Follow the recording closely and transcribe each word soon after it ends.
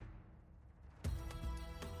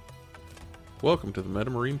Welcome to the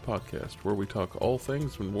MetaMarine Podcast, where we talk all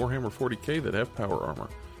things from Warhammer 40k that have power armor.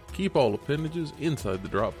 Keep all appendages inside the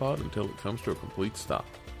drop pod until it comes to a complete stop.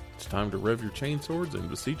 It's time to rev your chainswords and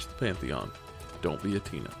beseech the Pantheon. Don't be a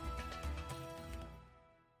Tina.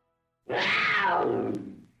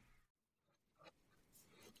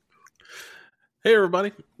 Hey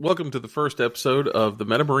everybody, welcome to the first episode of the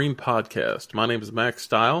MetaMarine Podcast. My name is Max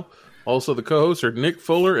Style. Also the co-hosts are Nick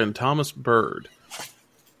Fuller and Thomas Bird.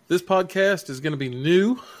 This podcast is going to be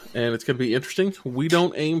new, and it's going to be interesting. We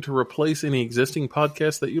don't aim to replace any existing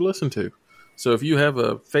podcasts that you listen to. So if you have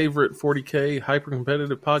a favorite 40K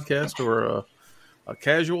hyper-competitive podcast or a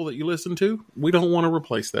casual that you listen to, we don't want to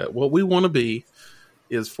replace that. What we want to be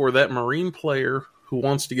is for that Marine player who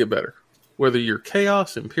wants to get better. Whether you're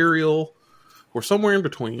Chaos, Imperial, or somewhere in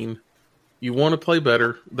between, you want to play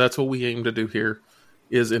better. That's what we aim to do here,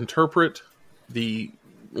 is interpret the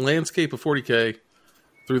landscape of 40K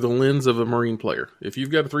through the lens of a Marine player. If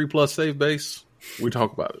you've got a 3+ save base, we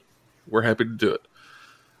talk about it. We're happy to do it.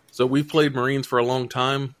 So we've played Marines for a long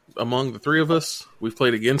time among the three of us. We've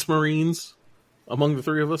played against Marines among the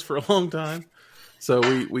three of us for a long time. So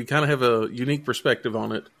we kind of have a unique perspective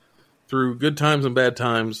on it. Through good times and bad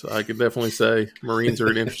times, I could definitely say Marines are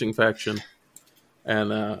an interesting faction.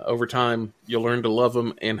 And over time, you'll learn to love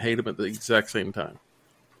them and hate them at the exact same time.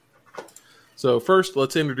 So first,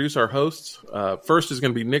 let's introduce our hosts. First is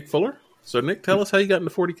going to be Nick Fuller. So Nick, tell us how you got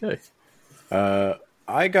into 40K.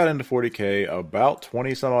 I got into 40K about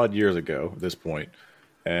 20 some odd years ago at this point.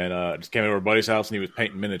 And just came over to a buddy's house and he was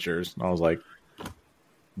painting miniatures. And I was like,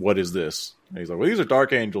 what is this? And he's like, well, these are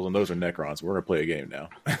Dark Angels and those are Necrons. We're going to play a game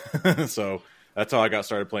now. So that's how I got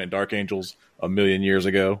started playing Dark Angels a million years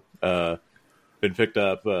ago. Been picked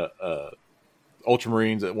up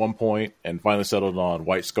Ultramarines at one point and finally settled on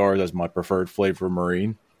White Scars as my preferred flavor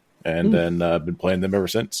Marine. And then been playing them ever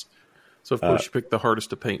since. So, of course, you picked the hardest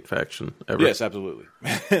to paint faction ever. Yes, absolutely.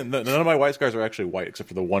 None of my White Scars are actually white, except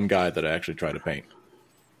for the one guy that I actually tried to paint.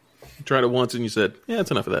 You tried it once and you said, yeah, that's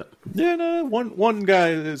enough of that. Yeah, no, one guy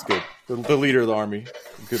is good. The leader of the army,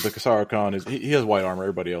 the Kasara Khan, he has white armor.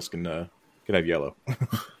 Everybody else can have yellow.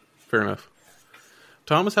 Fair enough.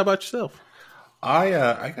 Thomas, how about yourself?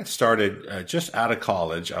 I got started just out of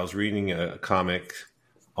college. I was reading a comic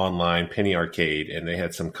online, Penny Arcade, and they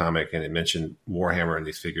had some comic, and it mentioned Warhammer and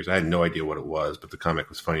these figures. I had no idea what it was, but the comic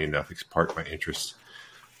was funny enough. It sparked my interest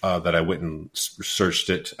that I went and searched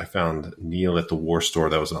it. I found Neil at the War Store.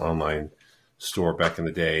 That was an online store back in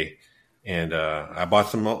the day. And I bought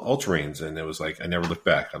some Ultramarines, and it was like I never looked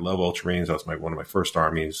back. I love Ultramarines. That was one of my first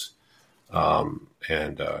armies.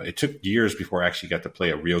 It took years before I actually got to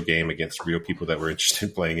play a real game against real people that were interested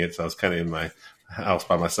in playing it. So I was kind of in my house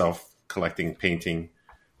by myself collecting, painting,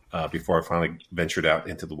 before I finally ventured out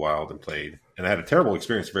into the wild and played. And I had a terrible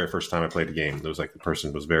experience the very first time I played a game. It was like the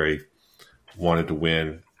person was wanted to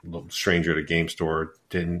win, a little stranger at a game store,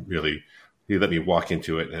 he let me walk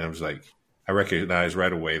into it. And I was like, I recognized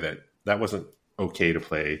right away that wasn't okay to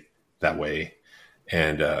play that way.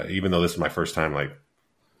 And even though this is my first time, like,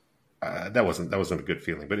 that wasn't a good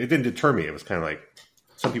feeling, but it didn't deter me. It was kind of like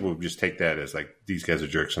some people would just take that as like, these guys are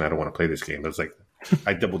jerks and I don't want to play this game. But it's like,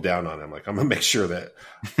 I doubled down on it. I'm like, I'm going to make sure that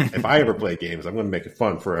if I ever play games, I'm going to make it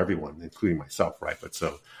fun for everyone, including myself. Right. But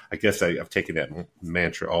so I guess I've taken that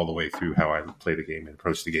mantra all the way through how I play the game and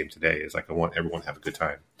approach the game today. Is like, I want everyone to have a good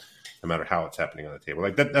time, no matter how it's happening on the table.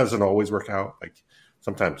 Like that doesn't always work out. Like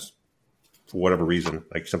sometimes for whatever reason,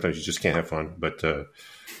 like sometimes you just can't have fun, but,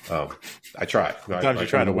 I try. Sometimes you're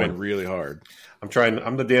trying to win really hard.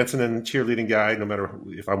 I'm the dancing and cheerleading guy, no matter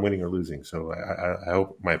if I'm winning or losing. So I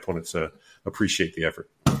hope my opponents appreciate the effort.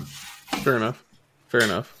 Fair enough.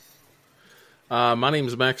 My name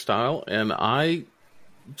is Max Style, and I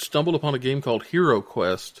stumbled upon a game called Hero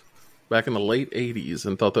Quest back in the late 80s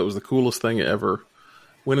and thought that was the coolest thing ever.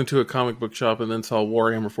 Went into a comic book shop and then saw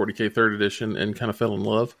Warhammer 40K 3rd edition and kind of fell in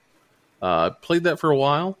love. Played that for a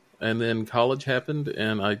while. And then college happened,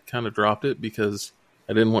 and I kind of dropped it because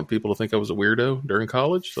I didn't want people to think I was a weirdo during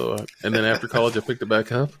college. And then after college, I picked it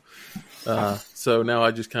back up. So now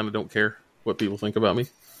I just kind of don't care what people think about me.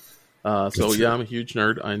 Yeah, I'm a huge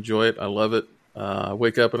nerd. I enjoy it. I love it. I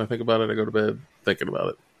wake up and I think about it. I go to bed thinking about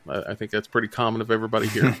it. I think that's pretty common of everybody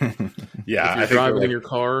here. Yeah, if you're driving in your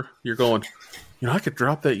car, you're going, I could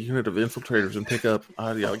drop that unit of infiltrators and pick up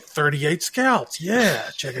like 38 scouts. Yeah,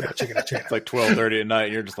 check it out. It's like 12:30 at night,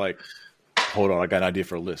 and you're just like, hold on, I got an idea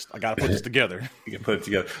for a list. I got to put this together. You can put it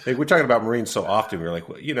together. Like, we're talking about Marines so often. We're like,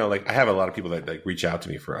 like I have a lot of people that like reach out to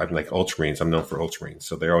me I'm like Ultramarines. I'm known for Ultramarines,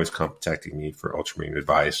 so they're always contacting me for Ultramarine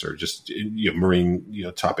advice or just Marine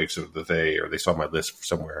topics of the day, or they saw my list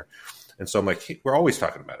somewhere. And so I'm like, hey, we're always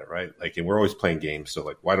talking about it, right? Like, and we're always playing games. So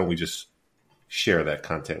like, why don't we just share that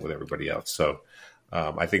content with everybody else? So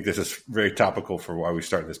I think this is very topical for why we're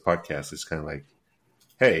starting this podcast. It's kind of like,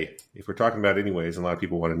 hey, if we're talking about it anyways, and a lot of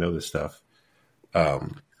people want to know this stuff.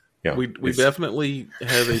 We definitely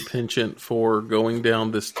have a penchant for going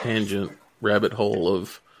down this tangent rabbit hole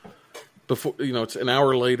of before, it's an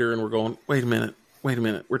hour later and we're going, wait a minute.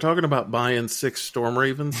 We're talking about buying 6 Storm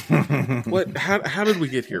Ravens. What? How did we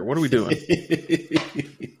get here? What are we doing?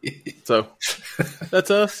 So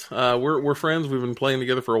that's us. We're friends. We've been playing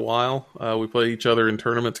together for a while. We play each other in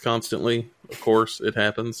tournaments constantly. Of course, it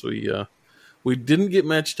happens. We didn't get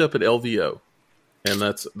matched up at LVO, and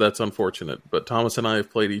that's unfortunate. But Thomas and I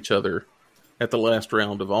have played each other at the last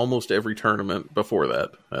round of almost every tournament before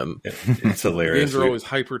that, and it's hilarious. Games are always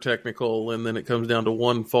hyper technical, and then it comes down to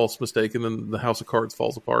one false mistake, and then the house of cards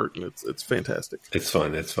falls apart, and it's fantastic. It's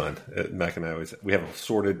fun. Mac and I we have a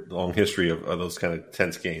sordid long history of those kind of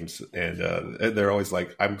tense games, and they're always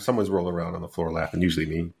like, someone's rolling around on the floor laughing, usually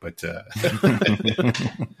me, but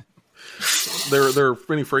there are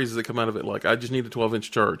many phrases that come out of it, like I just need a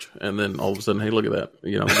 12-inch charge, and then all of a sudden, hey, look at that,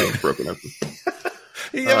 the game's broken up.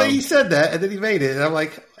 Yeah, he said that, and then he made it, and I'm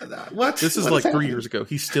like, what? This is like 3 years ago.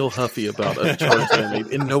 He's still huffy about a charge I made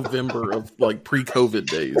in November of like pre-COVID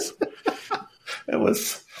days. It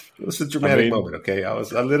was a dramatic moment, okay? I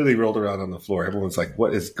literally rolled around on the floor. Everyone's like,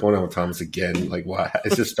 what is going on with Thomas again? Like, why?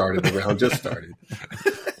 It's just started. The round just started.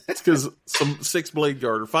 It's because some 6-blade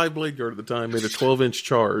guard or 5-blade guard at the time made a 12-inch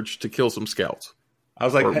charge to kill some scouts. I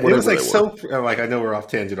was like, it was like so, I'm like, I know we're off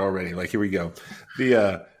tangent already. Like, here we go.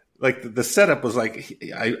 The setup was like,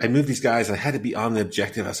 I moved these guys and I had to be on the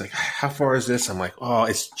objective. I was like, how far is this? I'm like, oh,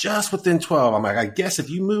 it's just within 12. I'm like, I guess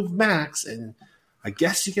if you move max and I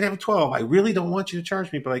guess you can have a 12. I really don't want you to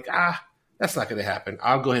charge me, but like, that's not going to happen.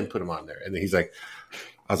 I'll go ahead and put him on there. And then he's like,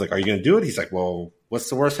 I was like, are you going to do it? He's like, well, what's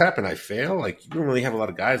the worst happen? I fail? Like, you don't really have a lot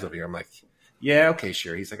of guys over here. I'm like, yeah, okay,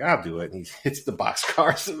 sure. He's like, I'll do it. And he hits the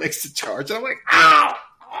boxcars and makes the charge. And I'm like, ow!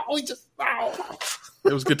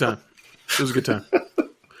 It was a good time.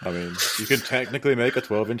 I mean, you could technically make a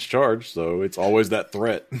 12-inch charge, so it's always that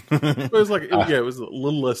threat. It was like, it was a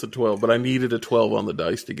little less than 12, but I needed a 12 on the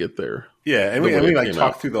dice to get there. Yeah, and we like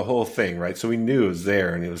talked through the whole thing, right? So we knew it was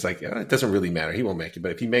there, and it was like, it doesn't really matter. He won't make it, but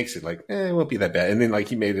if he makes it, like, it won't be that bad. And then like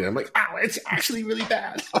he made it, I'm like, it's actually really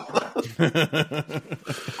bad.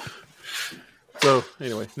 So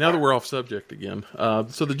anyway, now that we're off subject again,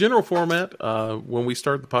 so the general format, when we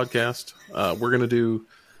start the podcast, we're going to do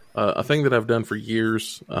a thing that I've done for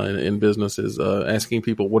years in business is asking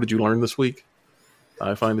people, what did you learn this week?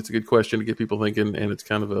 I find it's a good question to get people thinking, and it's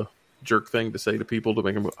kind of a jerk thing to say to people to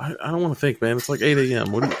make them go, I don't want to think, man. It's like 8 a.m.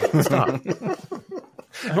 Stop.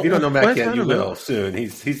 If you don't know Matt yet, you will soon.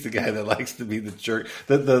 He's the guy that likes to be the jerk.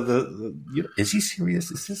 Is he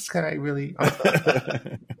serious? Is this guy really?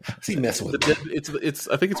 Is he messing with me?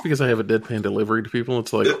 I think it's because I have a deadpan delivery to people.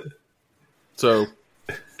 It's like, so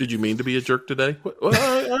did you mean to be a jerk today?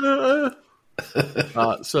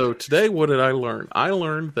 So today, what did I learn? I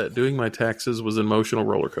learned that doing my taxes was an emotional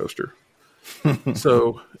roller coaster.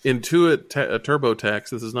 So Intuit TurboTax,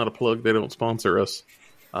 this is not a plug. They don't sponsor us.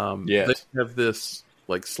 They have this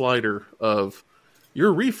like slider of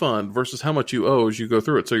your refund versus how much you owe as you go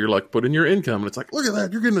through it. So you're like, put in your income, and it's like, look at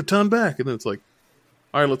that, you're getting a ton back. And then it's like,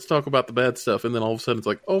 all right, let's talk about the bad stuff. And then all of a sudden it's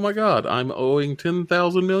like, oh my God, I'm owing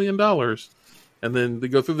 $10,000 million. And then they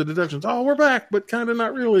go through the deductions. Oh, we're back, but kind of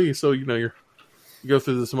not really. So, you go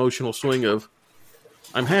through this emotional swing of,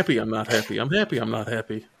 I'm happy, I'm not happy. I'm happy, I'm not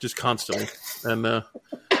happy. Just constantly. And I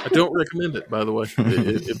don't recommend it, by the way,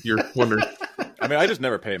 if you're wondering. I mean, I just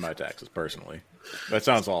never pay my taxes personally. That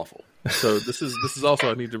sounds awful. So this is also,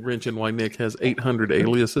 I need to mention why Nick has 800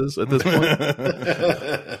 aliases at this point.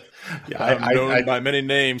 I'm known by many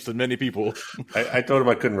names to many people. I told him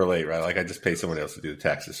I couldn't relate, right? Like I just pay someone else to do the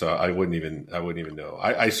taxes, so I wouldn't even know.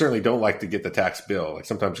 I certainly don't like to get the tax bill. Like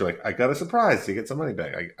sometimes you're like, I got a surprise to get some money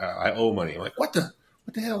back. I owe money. I'm like, what the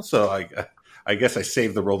hell? So I guess I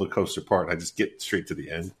save the roller coaster part. I just get straight to the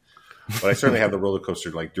end. But I certainly have the roller coaster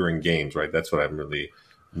like during games, right? That's what I'm really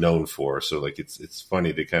known for. So like it's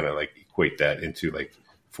funny to kind of like equate that into like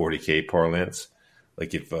 40K parlance.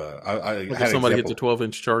 Like if somebody hits a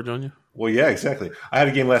 12-inch charge on you. Well, yeah, exactly. I had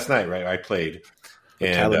a game last night, right? I played. The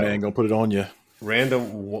Taliban gonna put it on you.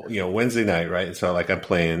 Random, Wednesday night, right? And so like I'm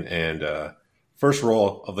playing, and first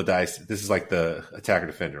roll of the dice. This is like the attacker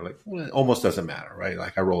defender. Like it almost doesn't matter, right?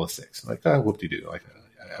 Like I roll a 6. Like whoop-de-doo. Like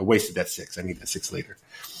I wasted that 6. I need that 6 later.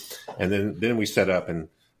 And then we set up, and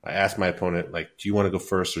I asked my opponent, like, do you want to go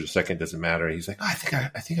first or second? Doesn't matter. And he's like, I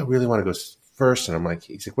think I really want to go first. And I'm like,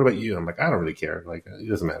 he's like, what about you? And I'm like, I don't really care. Like, it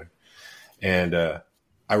doesn't matter. And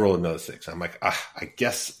I roll another 6. I'm like, I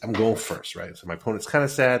guess I'm going first, right? So my opponent's kind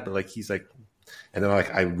of sad, but like he's like, and then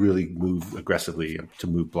like I really move aggressively to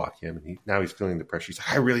move block him, and now he's feeling the pressure. He's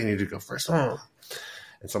like, I really need to go first. Oh.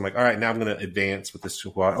 And so I'm like, all right, now I'm going to advance with this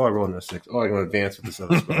squad. Oh, I roll another 6. Oh, I'm going to advance with this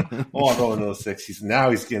other squad. Oh, I roll another 6. He's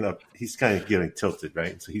getting up. He's kind of getting tilted,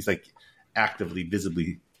 right? So he's like actively,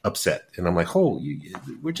 visibly upset. And I'm like,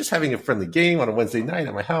 we're just having a friendly game on a Wednesday night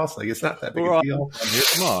at my house. Like, it's not that big a deal.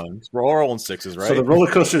 Come on. We're all rolling 6s, right? So the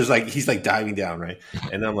roller coaster is like, he's like diving down, right?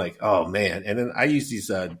 And I'm like, oh, man. And then I use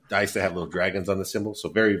these dice that have little dragons on the symbol. So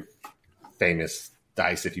very famous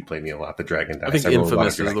dice if you play me a lot, the dragon dice. I think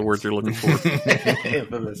infamous is the word you're looking for.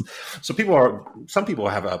 Infamous. So some people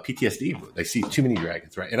have a PTSD. They see too many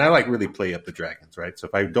dragons, right? And I like really play up the dragons, right? So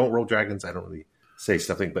if I don't roll dragons, I don't really say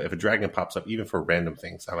something. But if a dragon pops up, even for random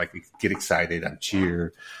things, I like to get excited. I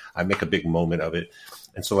cheer. I make a big moment of it.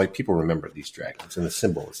 And so like people remember these dragons, and the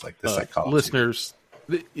symbol is like the psychology. Listeners,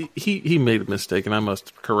 he made a mistake, and I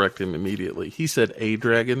must correct him immediately. He said a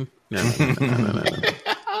dragon. No.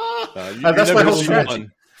 That's my whole strategy.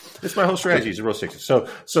 It's my whole strategy. It's a roll 6. So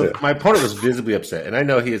yeah. My opponent was visibly upset, and I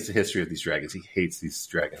know he has a history of these dragons. He hates these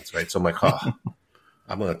dragons, right? So I'm like,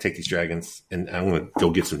 I'm going to take these dragons, and I'm going to go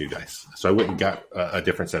get some new dice. So I went and got a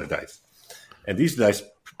different set of dice. And these dice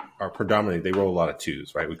are predominantly, they roll a lot of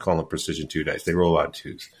 2s, right? We call them precision 2 dice. They roll a lot of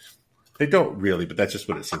 2s. They don't really, but that's just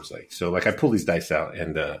what it seems like. So like I pull these dice out,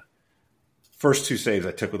 and first 2 saves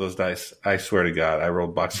I took with those dice, I swear to God, I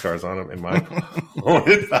rolled boxcars on them, and my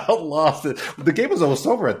opponent felt lost. The game was almost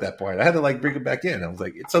over at that point. I had to like bring it back in. I was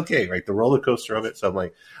like, it's okay, right? The roller coaster of it. So I'm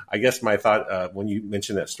like, I guess my thought when you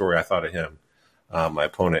mentioned that story, I thought of him, my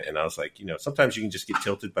opponent, and I was like, sometimes you can just get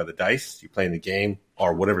tilted by the dice. You're playing the game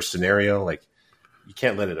or whatever scenario. Like you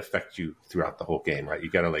can't let it affect you throughout the whole game, right?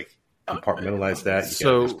 You got to like compartmentalize that. You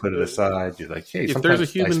can't just put it aside. You're like, hey, if there's a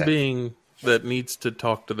human being that needs to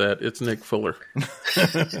talk to that, it's Nick Fuller.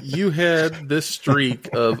 You had this streak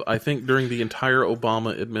of, I think, during the entire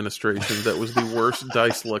Obama administration, that was the worst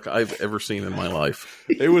dice luck I've ever seen in my life.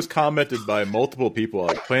 It was commented by multiple people,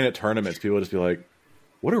 like playing at tournaments. People would just be like,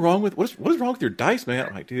 "What is wrong with your dice, man?"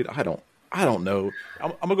 I'm like, "Dude, I don't know.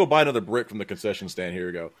 I'm gonna go buy another brick from the concession stand. Here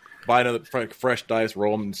we go. Buy another fresh dice,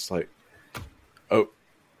 roll them, and just like, oh,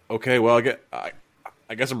 okay. Well,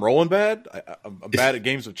 I guess I'm rolling bad. I'm bad at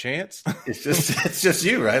games of chance. It's just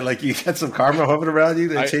you, right? Like you got some karma hovering around you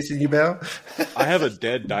that's chasing you down. I have a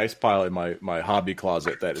dead dice pile in my hobby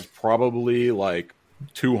closet that is probably like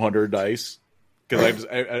 200 dice. Because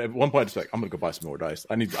at one point I was like, I'm gonna go buy some more dice.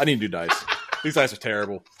 I need new dice. These dice are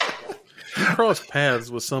terrible. You crossed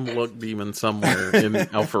paths with some luck demon somewhere in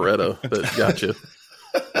Alpharetta that got you.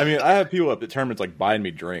 I mean, I have people at the tournaments like buying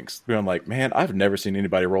me drinks. I'm like, man, I've never seen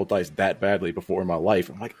anybody roll dice that badly before in my life.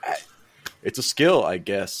 I'm like, it's a skill, I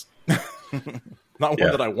guess. Not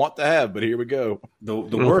one that I want to have, but here we go. The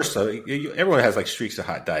worst, everyone has like streaks of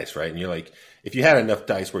hot dice, right? And you're like, if you had enough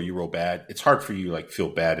dice where you roll bad, it's hard for you to like feel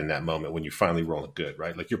bad in that moment when you're finally rolling good,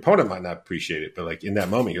 right? Like your opponent might not appreciate it, but like in that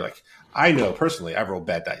moment, you're like, I know personally I've rolled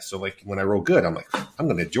bad dice. So like when I roll good, I'm like, I'm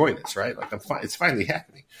going to enjoy this, right? Like it's finally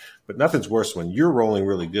happening. But nothing's worse when you're rolling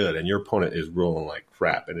really good and your opponent is rolling like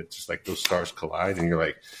crap. And it's just like those stars collide and you're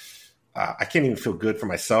like, I can't even feel good for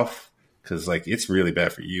myself. Because like it's really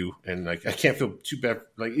bad for you, and like I can't feel too bad.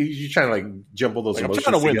 Like you're trying to like jumble those emotions.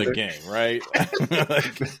 I'm trying to together. win the game,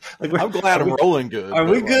 right? I'm glad I'm rolling good. Are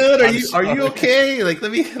we good? Are you okay? Like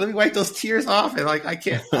let me wipe those tears off. And like I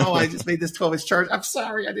can't. Oh, I just made this 12-inch charge. I'm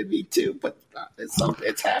sorry, I didn't mean to, but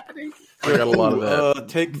it's happening. I got a lot of that.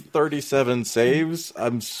 Take 37 saves.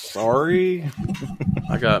 I'm sorry.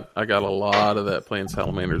 I got a lot of that playing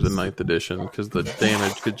Salamanders in 9th edition because the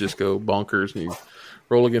damage could just go bonkers and you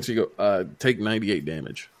roll against you, go, take 98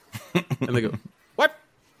 damage. And they go, what?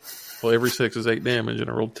 Well, every 6 is 8 damage, and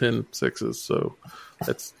I rolled 10 6s, so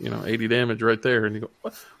that's 80 damage right there. And you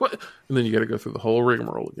go, what? And then you got to go through the whole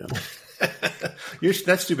rigmarole again.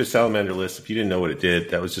 That stupid salamander list, if you didn't know what it did,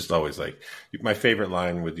 that was just always like, my favorite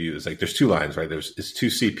line with you is like, there's 2 lines, right? It's 2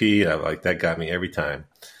 CP, and I'm like, that got me every time.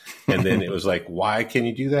 And then it was like, why can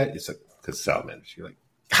you do that? It's like, because salamanders. You're like,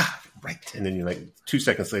 right. And then you're like, 2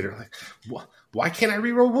 seconds later, like, what? Why can't I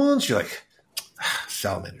reroll wounds? You're like,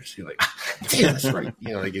 salamanders. You're like, damn, that's right.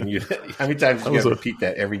 Like, and how many times you got to repeat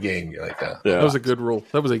that every game? You're like, That was a good rule.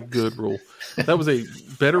 That was a good rule. That was a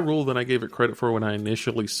better rule than I gave it credit for when I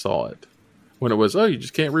initially saw it. When it was, you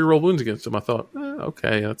just can't reroll wounds against them. I thought,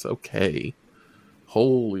 okay, that's okay.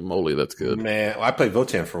 Holy moly, that's good. Man, I played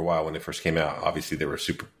Votann for a while when they first came out. Obviously, they were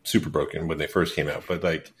super, super broken when they first came out. But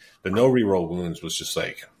like the no reroll wounds was just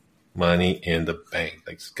like, money in the bank.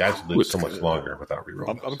 Like guys live so much longer without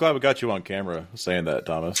reroll. I'm glad we got you on camera saying that,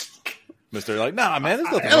 Thomas. Mister, like, nah, man, there's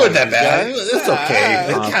nothing It wrong wasn't with that these bad. guys. It's okay.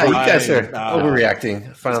 Nah, You guys are fine.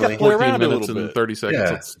 overreacting. Finally, play 14 around a minutes little and bit. 30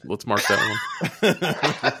 seconds. Yeah. Let's mark that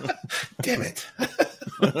one. damn it.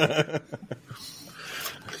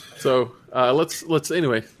 So let's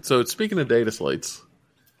anyway. So speaking of data slates,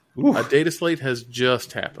 a data slate has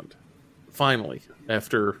just happened. Finally,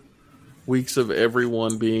 after weeks of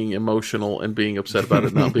everyone being emotional and being upset about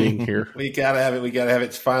it not being here. We gotta have it.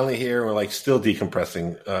 It's finally here. We're like still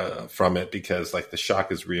decompressing from it because like the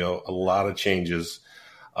shock is real. A lot of changes.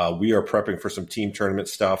 We are prepping for some team tournament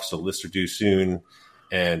stuff, so lists are due soon,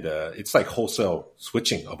 and it's like wholesale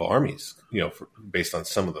switching of armies. Based on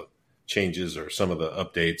some of the changes or some of the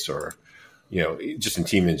updates, or just in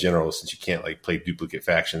team in general. Since you can't like play duplicate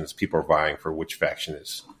factions, people are vying for which faction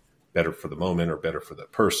is better for the moment or better for the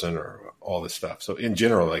person or all this stuff. So in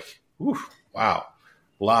general, like, wow,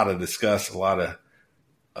 a lot of discuss, a lot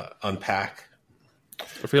of unpack.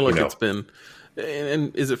 I feel like it's been,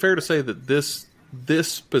 and is it fair to say that this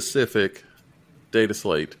specific data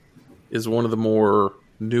slate is one of the more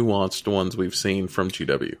nuanced ones we've seen from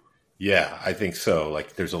GW? Yeah, I think so.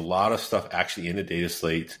 Like there's a lot of stuff actually in the data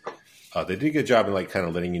slate. They did a good job in like kind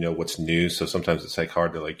of letting you know what's new. So sometimes it's like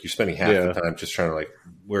hard to like, you're spending half the time just trying to like,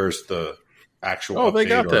 where's the actual update? They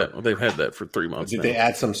got that. Well, they've had that for 3 months. Did they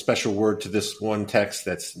add some special word to this one text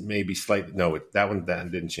that's maybe slightly? No, that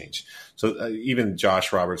didn't change. So even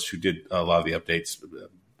Josh Roberts, who did a lot of the updates,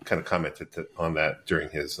 kind of commented on that during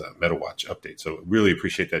his MetaWatch update. So really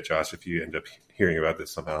appreciate that, Josh, if you end up hearing about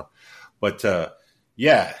this somehow. But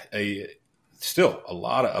still a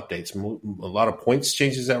lot of updates, a lot of points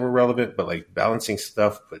changes that were relevant, but like balancing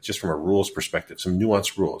stuff, but just from a rules perspective, some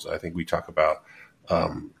nuanced rules. I think we talk about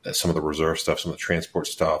some of the reserve stuff, some of the transport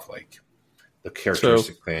stuff, like the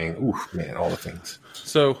characteristic thing. All the things.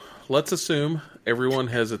 So let's assume everyone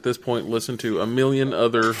has at this point listened to a million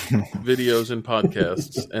other videos and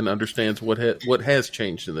podcasts and understands what has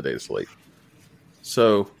changed in the data slate.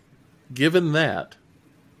 So given that,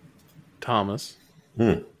 Thomas,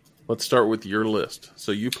 let's start with your list.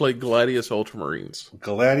 So you play Gladius Ultramarines.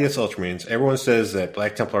 Gladius Ultramarines. Everyone says that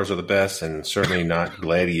Black Templars are the best, and certainly not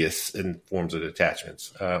Gladius in forms of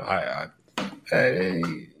detachments.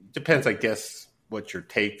 It depends, I guess, what your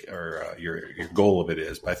take or your goal of it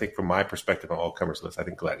is. But I think from my perspective on all comers list, I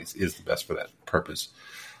think Gladius is the best for that purpose.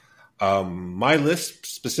 My list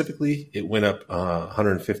specifically, it went up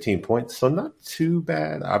 115 points, so not too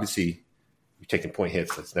bad. Obviously, you're taking point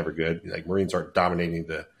hits. That's never good. Like Marines aren't dominating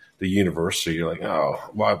the universe, so you're like, oh,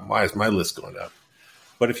 why is my list going up?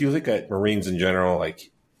 But if you look at Marines in general,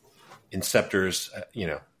 like Inceptors,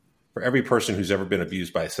 for every person who's ever been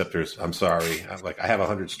abused by Inceptors, I'm sorry. I have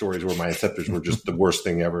 100 stories where my Inceptors were just the worst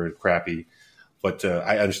thing ever, crappy. But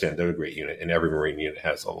I understand they're a great unit, and every Marine unit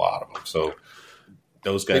has a lot of them. So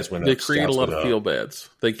those guys went up. They create a lot of feel bads.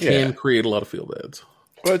 They can create a lot of feel bads.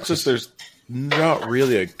 Well, it's just there's not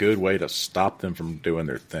really a good way to stop them from doing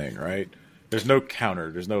their thing, right? There's no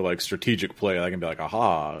counter. There's no like strategic play. I can be like,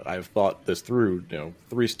 aha, I've thought this through,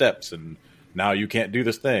 3 steps, and now you can't do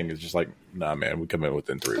this thing. It's just like, nah, man, we come in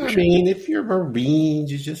within 3. I mean, if you're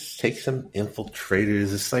Marines, you just take some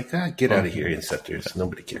infiltrators. It's like, get out of here, Inceptors.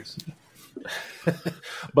 Nobody cares.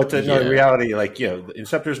 But no, in reality, like, the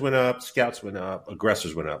Inceptors went up, Scouts went up,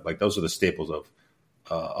 Aggressors went up. Like, those are the staples of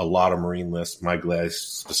a lot of Marine lists. My Gladius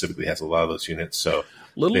specifically has a lot of those units, so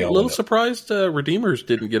little surprised Redeemers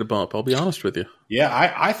didn't get a bump. I'll be honest with you.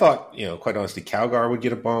 Yeah, I thought, quite honestly, Calgar would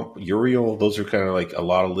get a bump. Uriel, those are kind of like a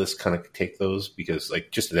lot of lists kind of take those because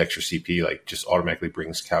like just an extra CP like just automatically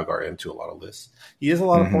brings Calgar into a lot of lists. He has a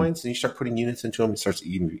lot of points, and you start putting units into him, it starts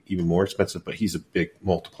even more expensive. But he's a big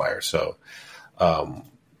multiplier, so.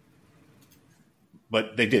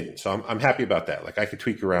 But they didn't, so I'm happy about that. Like I could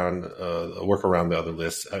tweak around, work around the other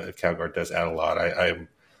lists. Calgar does add a lot. I'm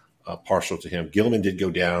partial to him. Gilman did go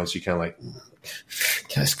down, so you kind of like,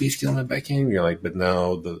 can I squeeze Gilman back in? You're like, but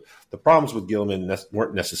no. The problems with Gilman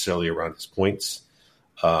weren't necessarily around his points.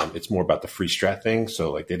 It's more about the free strat thing.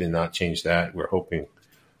 So like they did not change that. We're hoping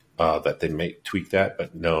that they may tweak that,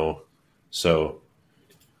 but no. So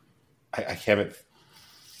I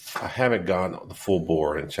haven't gone the full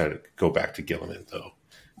bore and tried to go back to Gilliman, though.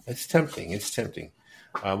 It's tempting.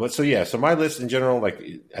 So my list in general, like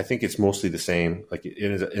I think it's mostly the same. Like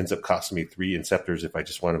it ends up costing me 3 Inceptors if I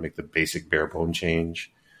just want to make the basic bare bone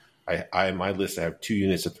change. My list, I have 2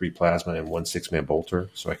 units of 3 plasma and 1 6-man bolter,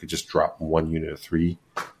 so I could just drop 1 unit of 3,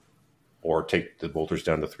 or take the bolters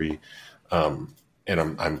down to 3. And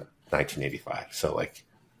I'm 1985, so like.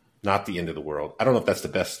 Not the end of the world. I don't know if that's the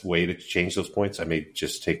best way to change those points. I may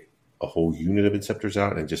just take a whole unit of Inceptors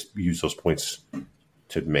out and just use those points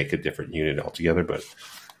to make a different unit altogether. But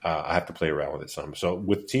I have to play around with it some. So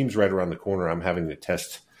with teams right around the corner, I'm having to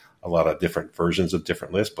test a lot of different versions of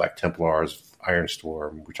different lists, Black Templars,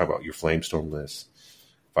 Ironstorm. We talk about your Flamestorm list,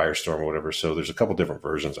 Firestorm or whatever. So there's a couple different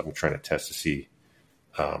versions I'm trying to test to see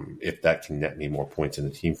if that can net me more points in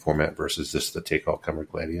the team format versus just the Take All Comer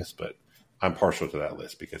Gladius. But I'm partial to that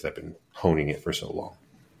list because I've been honing it for so long.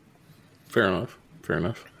 Fair enough.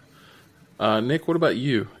 Nick, what about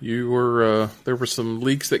you? You were there were some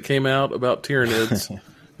leaks that came out about Tyranids,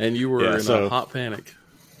 and you were in a hot panic.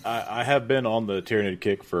 I have been on the Tyranid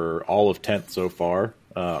kick for all of 10th so far.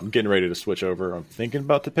 I'm getting ready to switch over. I'm thinking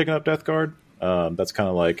about picking up Death Guard. That's kind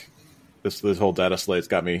of like this whole data slate's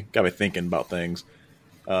got me thinking about things.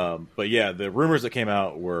 But yeah, the rumors that came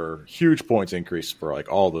out were huge points increase for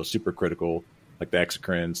like all the super critical, like the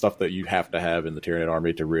Exocrine stuff that you have to have in the Tyranid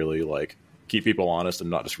army to really like keep people honest and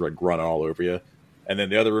not just like running all over you. And then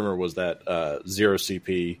the other rumor was that 0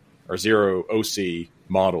 CP or 0 OC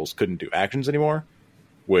models couldn't do actions anymore,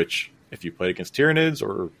 which if you played against Tyranids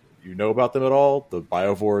or you know about them at all, the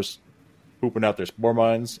Biovores pooping out their spore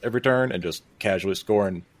mines every turn and just casually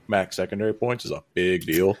scoring max secondary points is a big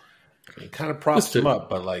deal. It kind of props him up,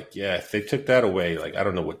 but like, yeah, if they took that away, like, I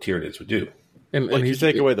don't know what Tyranids would do. And you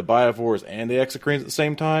take away the Biovores and the Exocrines at the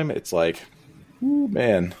same time, it's like, ooh,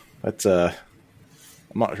 man, that's I'm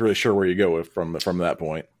not really sure where you go from that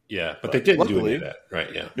point. Yeah, but they didn't do any of that, right?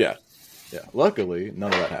 Yeah. Luckily,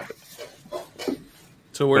 none of that happened.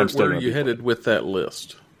 So where are you headed with that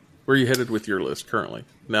list? Where are you headed with your list currently?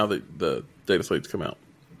 Now that the data slates come out.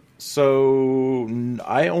 So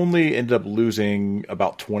I only ended up losing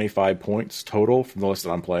about 25 points total from the list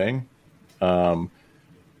that I'm playing. I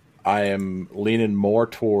am leaning more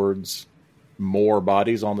towards more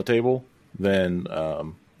bodies on the table than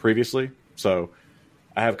previously. So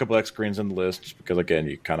I have a couple X-Screens in the list just because, again,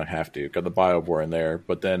 you kind of have to. Got the Biovore in there.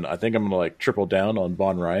 But then I think I'm going to like triple down on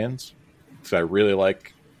Von Ryans because I really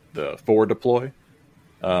like the forward deploy.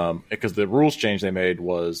 Because the rules change they made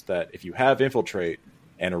was that if you have Infiltrate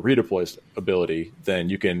and a redeploy ability, then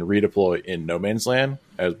you can redeploy in no man's land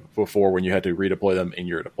as before when you had to redeploy them in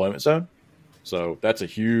your deployment zone. So that's a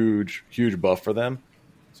huge, huge buff for them.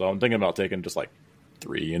 So I'm thinking about taking just like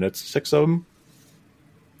 3 units, 6 of them,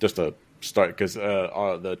 just to start. Because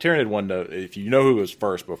the Tyranid one, if you know who goes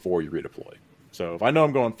first before you redeploy. So if I know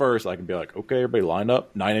I'm going first, I can be like, okay, everybody line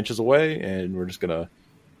up 9 inches away, and we're just going to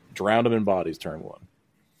drown them in bodies turn 1.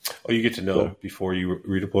 Oh, you get to know before you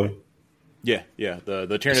redeploy? Yeah.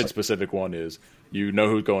 The Tyranid specific one is you know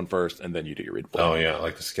who's going first, and then you do your redeploy. Oh, yeah,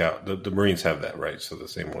 like the scout. The Marines have that, right? So the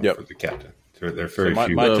same one for the captain. They're very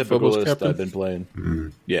few. My typical list captain? I've been playing. Mm-hmm.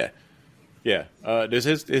 Yeah. Does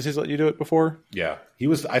his let you do it before? Yeah.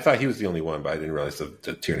 I thought he was the only one, but I didn't realize the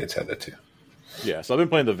Tyranids had that too. Yeah, so I've been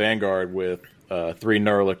playing the Vanguard with 3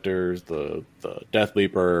 Neurolictors, the Death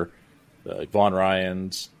Leaper, the Von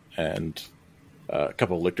Ryans, and a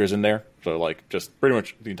couple of Lictors in there. So, like, just pretty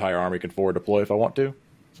much the entire army can forward deploy if I want to.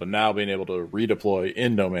 So now being able to redeploy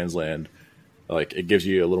in no man's land, like, it gives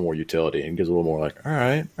you a little more utility and gives a little more like, all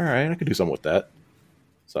right, I can do something with that.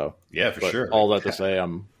 So yeah, for sure. All that to say,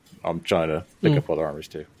 I'm trying to pick up other armies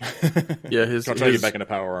too. Yeah, I'm trying to get back into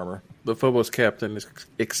power armor. The Phobos captain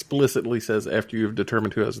explicitly says after you've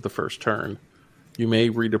determined who has the first turn, you may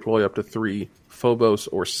redeploy up to 3 Phobos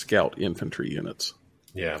or scout infantry units.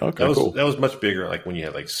 Yeah, okay, that was much bigger. Like when you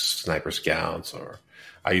had like sniper scouts, or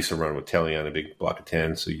I used to run with Tellion, a big block of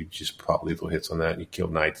 10, so you just pop lethal hits on that, and you kill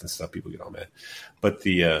knights and stuff. People get all mad, but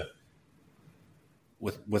the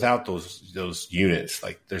without those units,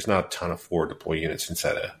 like there's not a ton of forward deploy units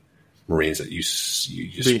inside of Marines that you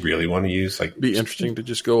just really want to use. Like, be interesting to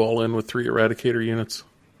just go all in with 3 Eradicator units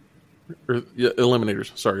or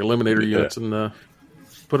Eliminators. Sorry, Eliminator units, and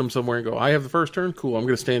put them somewhere and go. I have the first turn. Cool. I'm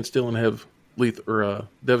going to stand still and have lethal or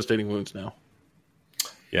devastating wounds now.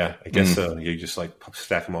 Yeah, I guess you just like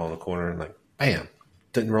stack them all in the corner and like bam,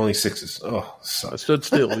 didn't roll any 6s. Oh, sucks. I stood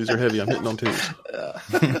still. These are heavy. I'm hitting on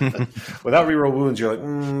 2s. Without reroll wounds, you're like,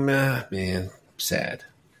 man, sad.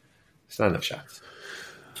 It's not enough shots.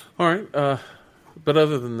 All right, but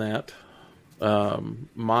other than that,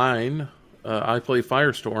 mine. I play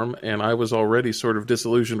Firestorm, and I was already sort of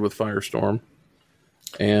disillusioned with Firestorm.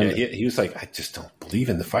 And he was like, I just don't believe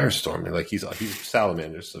in the Firestorm. And like he's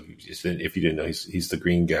Salamander, so if you didn't know, he's the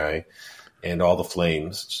green guy, and all the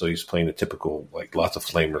flames. So he's playing a typical like lots of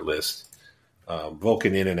flamer list.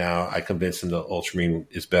 Vulcan in and out. I convinced him the Ultramarine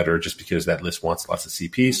is better just because that list wants lots of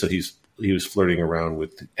CP. So he was flirting around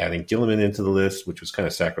with adding Gilliman into the list, which was kind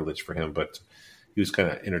of sacrilege for him, but he was kind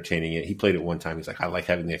of entertaining it. He played it one time. He's like, I like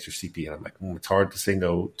having the extra CP. And I'm like, it's hard to say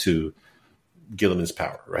no to Gilliman's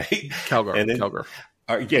power, right? Calgar. Calgar.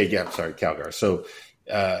 Sorry, Calgar. So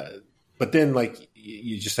but then like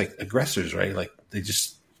you just like aggressors, right? Like they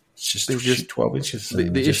just shoot 12 inches.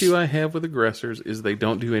 The issue I have with aggressors is they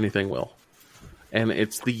don't do anything well. And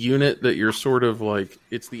it's the unit that you're sort of like,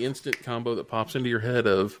 it's the instant combo that pops into your head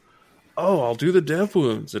of, oh, I'll do the dev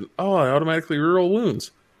wounds, and oh, I automatically reroll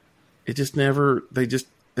wounds. It just never, they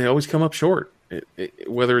always come up short.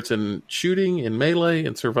 Whether it's in shooting, in melee,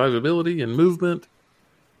 in survivability, in movement,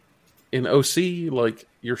 in OC, like,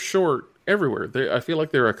 you're short everywhere. I feel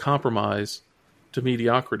like they're a compromise to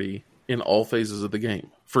mediocrity in all phases of the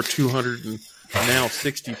game for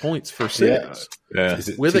 260 points for six. Yeah.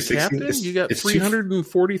 With a captain, you got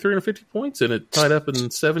 340, 350 points in it, tied up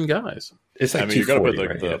in 7 guys. It's like you got to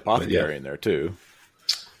put the apothecary in there too.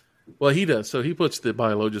 Well, he does. So he puts the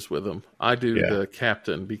biologist with him. I do the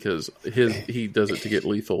captain because he does it to get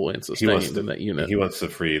lethal and sustained in that unit. He wants the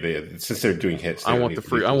free. Since they're doing hits, I want the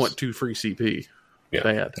free. I want 2 free CP. Yeah.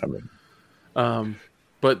 Bad.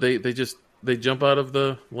 But they jump out of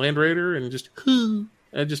the Land Raider and they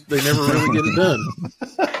never really get it done.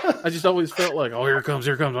 I just always felt like, oh, here it comes.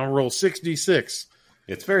 I'm gonna roll 6d6.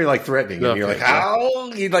 It's very like threatening, and you're like,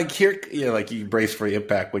 how? You like here, like you brace for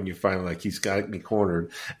impact when you finally like he's got me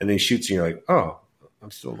cornered, and then he shoots, and you're like, oh,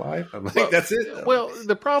 I'm still alive. I'm like, that's it. Well,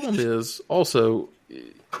 the problem is also,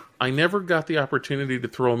 I never got the opportunity to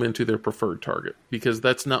throw them into their preferred target because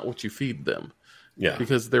that's not what you feed them. Yeah,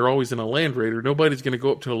 because they're always in a Land Raider. Nobody's going to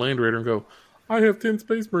go up to a Land Raider and go, I have 10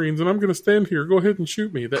 Space Marines and I'm going to stand here. Go ahead and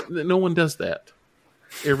shoot me. No one does that.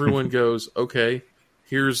 Everyone goes, okay,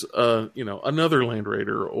 here's another Land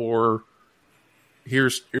Raider, or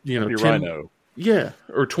here's 10 Rhino. Yeah,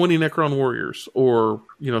 or 20 Necron Warriors, or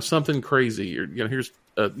something crazy, or here's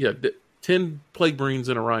 10 Plague Marines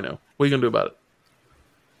and a Rhino. What are you going to do about it?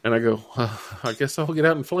 And I go, I guess I'll get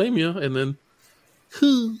out and flame you, and then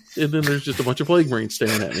there's just a bunch of Plague Marines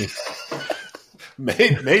staring at me.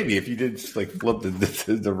 Maybe if you did just like flip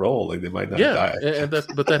the roll, like they might not die.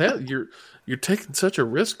 And you're taking such a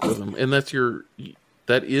risk with them, and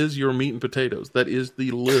that is your meat and potatoes. That is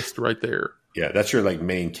the list right there. Yeah, that's your like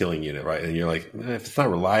main killing unit, right? And you're like, if it's not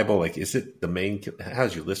reliable, like, is it the main? How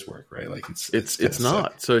does your list work, right? Like, it's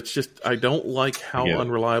not. So it's just I don't like how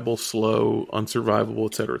unreliable, slow, unsurvivable,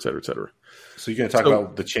 et cetera, et cetera, et cetera. So you're going to talk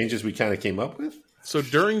about the changes we kind of came up with? So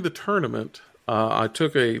during the tournament, I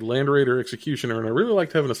took a Land Raider Executioner, and I really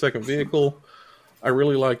liked having a second vehicle.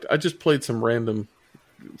 I just played some random,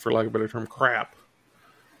 for lack of a better term, crap.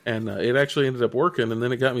 And it actually ended up working, and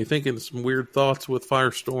then it got me thinking some weird thoughts with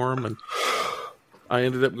Firestorm, and I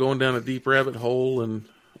ended up going down a deep rabbit hole, and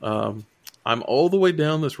I'm all the way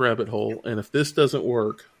down this rabbit hole, and if this doesn't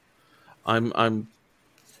work, I'm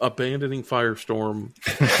abandoning Firestorm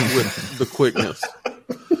with the quickness.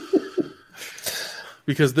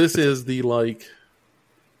 Because this is the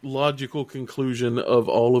logical conclusion of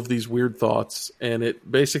all of these weird thoughts, and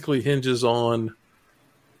it basically hinges on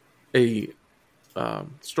a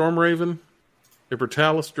Storm Raven, a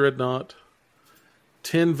Brutalis Dreadnought,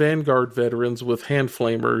 10 Vanguard veterans with hand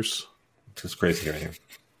flamers. It's crazy right here.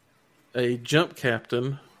 A Jump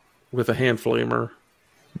Captain with a hand flamer,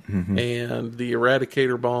 and the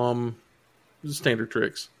Eradicator Bomb, standard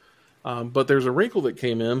tricks. But there's a wrinkle that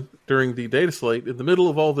came in during the data slate. In the middle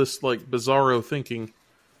of all this bizarro thinking,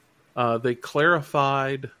 they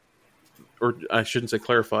clarified, or I shouldn't say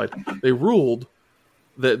clarified, they ruled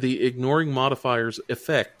that the ignoring modifiers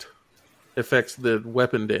affects the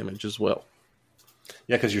weapon damage as well.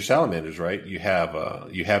 Yeah, because your salamanders, right? You have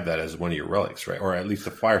that as one of your relics, right? Or at least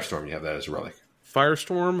the Firestorm, you have that as a relic.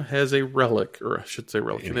 Firestorm has a relic, or I should say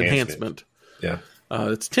relic, an enhancement. Yeah,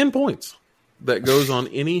 it's 10 points that goes on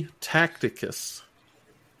any Tacticus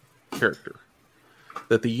character.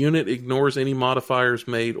 That the unit ignores any modifiers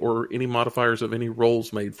made or any modifiers of any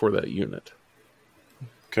rolls made for that unit.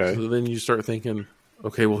 Okay. So then you start thinking,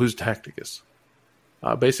 okay, well, who's Tacticus?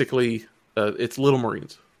 Basically, it's Little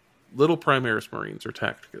Marines. Little Primaris Marines are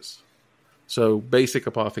Tacticus. So basic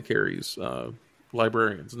apothecaries,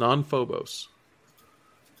 librarians, non-phobos.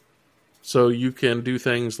 So you can do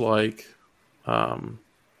things like,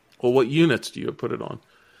 what units do you put it on?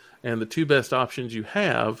 And the two best options you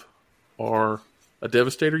have are a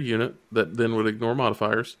Devastator unit that then would ignore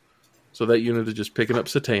modifiers. So that unit is just picking up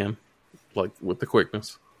Satan, like with the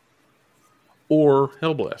quickness. Or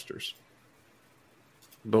Hellblasters.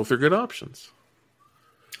 Both are good options.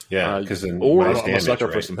 Yeah, because I'm a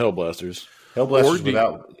sucker for some Hellblasters. Hellblasters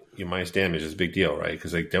without your minus damage is a big deal, right?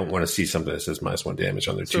 Because they don't want to see something that says -1 damage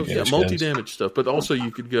on their 2 damage. Yeah, multi-damage stuff. But also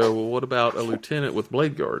you could go, well, what about a lieutenant with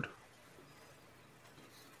Blade Guard?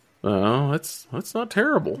 That's not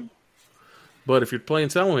terrible. But if you're playing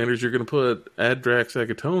Salamanders, you're going to put Adrax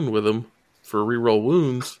Agatone with them, for reroll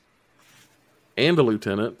wounds and a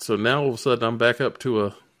lieutenant. So now all of a sudden I'm back up to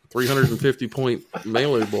a 350 point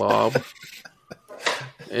melee blob.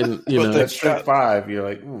 And but that strength 5, you're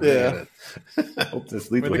like, yeah. I hope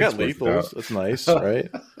this lethal. They got lethals. That's nice, right?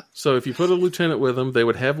 So if you put a lieutenant with them, they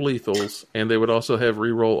would have lethals, and they would also have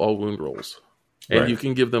reroll all wound rolls, and you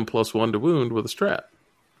can give them +1 to wound with a strat.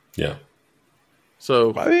 Yeah.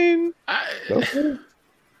 So I mean,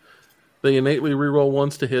 they innately reroll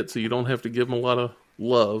ones to hit, so you don't have to give them a lot of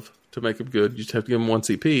love to make them good. You just have to give them 1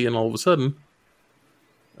 CP, and all of a sudden,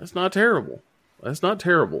 that's not terrible. That's not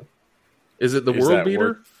terrible. Is it the world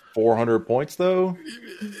beater? 400 points, though?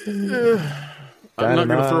 I'm not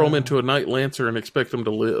going to throw them into a Knight Lancer and expect them to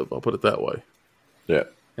live. I'll put it that way. Yeah.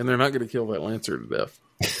 And they're not going to kill that Lancer to death.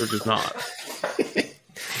 They're just not.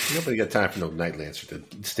 Nobody got time for no Knight Lancer to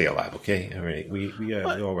stay alive, okay? All right. We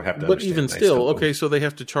all have to But even still, okay, so they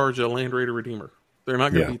have to charge a Land Raider Redeemer. They're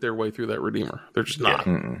not going to beat their way through that Redeemer. They're just not.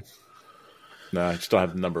 No, I just don't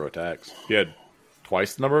have the number of attacks. You had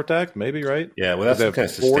twice the number of attacks, maybe, right? Yeah, well, that's kind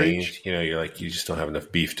of sustained. You know, you're like, you just don't have enough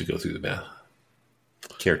beef to go through the math.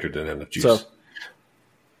 Character doesn't have enough juice. So,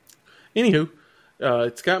 anywho,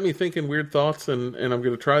 it's got me thinking weird thoughts, and I'm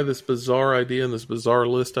going to try this bizarre idea and this bizarre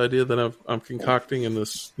list idea that I'm concocting. And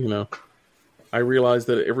this, I realize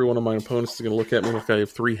that every one of my opponents is going to look at me like I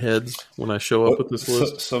have 3 heads when I show up with this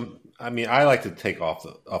list. So, I mean, I like to take off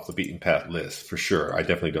the beaten path list for sure. I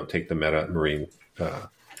definitely don't take the meta marine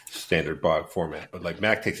standard bog format, but like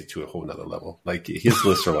Mac takes it to a whole nother level. Like his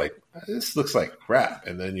lists are like, this looks like crap,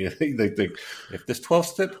 and then you think if this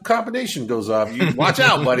 12-step combination goes off, you watch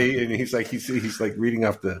out, buddy. And he's like reading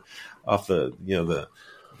off the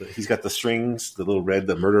he's got the strings, the little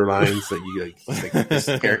the murder lines that you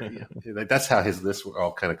like that's how his lists were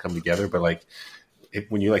all kind of come together. But like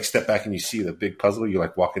when you like step back and you see the big puzzle, you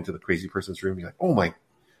like walk into the crazy person's room, you're like, oh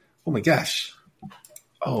my gosh.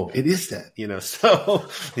 Oh, it is that, So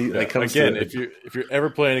comes again, if you're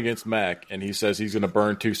ever playing against Mac and he says he's going to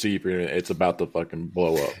burn 2 CP, it's about to fucking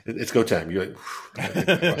blow up. It's go time. You're like,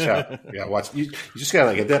 watch out. Yeah, watch. You just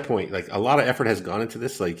gotta at that point, like a lot of effort has gone into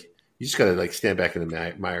this. Like you just gotta stand back in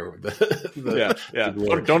the mire with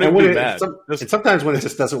the Don't even be mad. And sometimes when it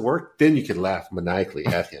just doesn't work, then you can laugh maniacally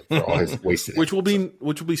at him for all his wasted. Which will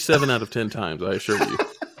be 7 out of 10 times, I assure you.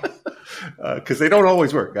 Because they don't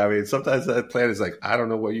always work. I mean, sometimes that plan is like, I don't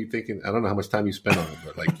know what you're thinking. I don't know how much time you spend on it,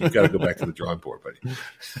 but like, you've got to go back to the drawing board, buddy.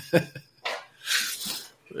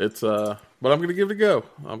 But I'm going to give it a go.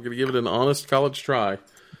 I'm going to give it an honest college try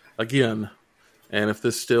again. And if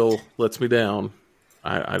this still lets me down,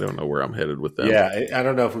 I don't know where I'm headed with that. Yeah, I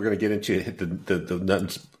don't know if we're going to get into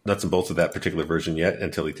the nuts and bolts of that particular version yet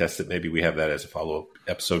until he tests it. Maybe we have that as a follow-up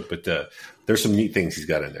episode. But there's some neat things he's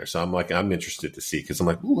got in there. So I'm interested to see because I'm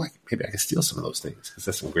like, ooh, maybe I can steal some of those things because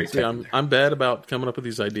that's some great tech. Yeah, I'm bad about coming up with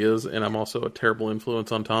these ideas, and I'm also a terrible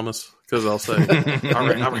influence on Thomas because I'll say, all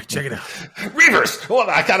right, check it out. Reavers! Well,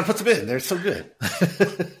 I got to put them in. They're so good.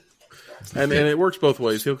 and it works both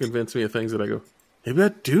ways. He'll convince me of things that I go, maybe I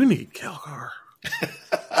do need Calgar.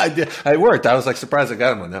 I did. It worked. I was like surprised I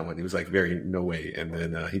got him on that one. He was like, no way. And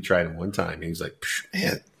then he tried it one time. And he was like,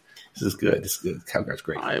 man, this is good. Calgar's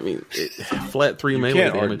great. I mean, flat 3 melee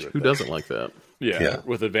damage. Who doesn't like that? Yeah,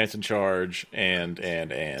 with advance and charge and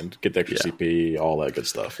get the extra CP, all that good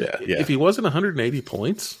stuff. Yeah. If he wasn't 180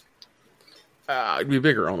 points, I'd be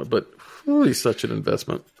bigger on it. But he's such an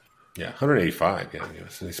investment. Yeah, 185. Yeah,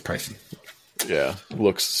 it's pricey. Yeah,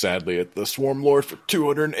 looks sadly at the Swarm Lord for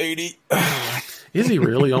 280. Is he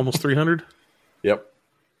really almost 300? Yep.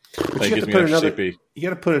 But you got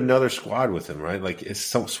to put another squad with him, right? Like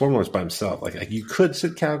Swarm Lord's by himself. Like you could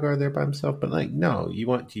sit Calgar there by himself, but like no, you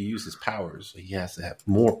want to use his powers. He has to have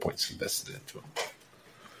more points invested into him.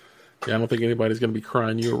 Yeah, I don't think anybody's going to be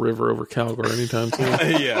crying you a river over Calgar anytime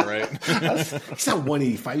soon. Yeah, right. He's not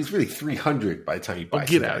 185. He's really 300 by the time you buy.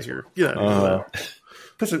 Get out of here! Get out of here!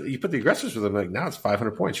 You put the aggressors with them, like now it's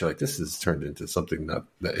 500 points. You're like, this is turned into something that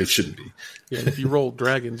it shouldn't be. Yeah, if you roll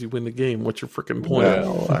dragons, you win the game. What's your freaking point?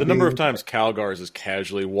 Well, the number of times Calgar has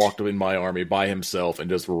casually walked up in my army by himself and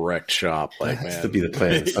just wrecked shop. Like, that has to be the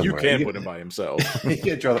plan. You can't put him by himself.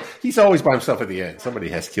 He's always by himself at the end. Somebody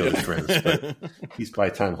has to kill his friends, but he's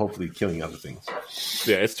by time hopefully killing other things.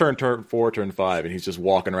 Yeah, it's turn 4, turn 5, and he's just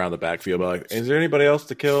walking around the backfield. Like, is there anybody else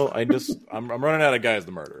to kill? I'm running out of guys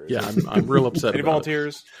to murder. Yeah, I'm real upset. Any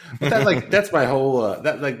volunteers? But that's my whole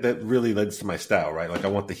that really leads to my style, right? Like I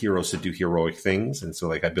want the heroes to do heroic things, and so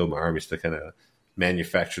like I build my armies to kind of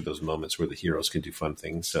manufacture those moments where the heroes can do fun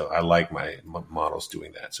things. So I like my models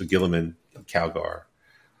doing that. So Gilliman, Calgar,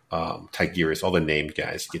 Tigris, all the named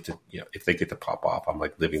guys get to, if they get to pop off, I'm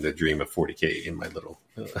like living the dream of 40K in my little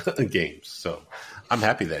games. So I'm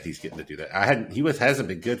happy that he's getting to do that. Hasn't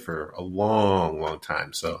been good for a long, long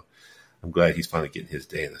time. So I'm glad he's finally getting his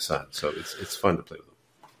day in the sun. So it's fun to play with him.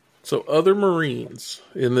 So other Marines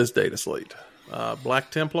in this data slate,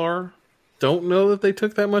 Black Templar, don't know that they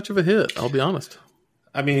took that much of a hit. I'll be honest.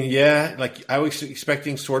 I mean, yeah, like I was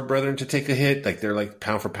expecting Sword Brethren to take a hit. Like they're like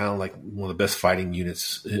pound for pound, like one of the best fighting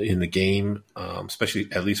units in the game, especially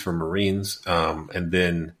at least for Marines. And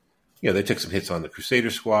then, they took some hits on the Crusader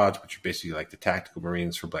squads, which are basically like the tactical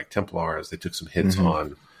Marines for Black Templars. They took some hits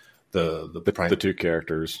on the two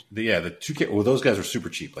characters. The two. Well, those guys were super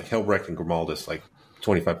cheap, like Helbrecht and Grimaldus, like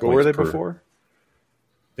 25 points. What were they before?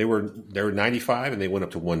 They were 95 and they went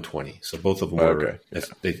up to 120. So both of them were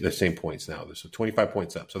the same points now. So 25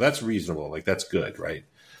 points up. So that's reasonable. Like that's good, right?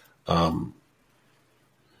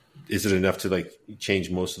 Is it enough to like change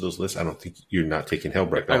most of those lists? I don't think you're not taking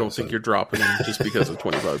Helbrecht. I don't think you're dropping them just because of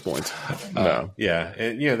 25 points. No. Yeah.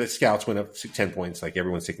 And the scouts went up 10 points. Like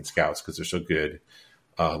everyone's taking scouts because they're so good.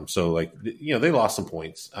 So like, they lost some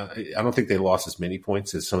points. I don't think they lost as many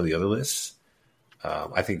points as some of the other lists.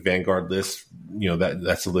 I think Vanguard list,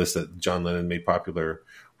 that's a list that John Lennon made popular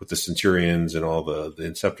with the Centurions and all the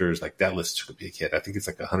Inceptors. Like that list took a big hit. I think it's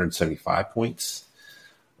like 175 points.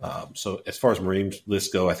 So as far as Marine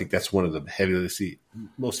lists go, I think that's one of the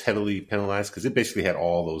most heavily penalized because it basically had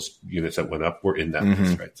all those units that went up were in that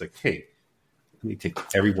list, right? It's like, hey, let me take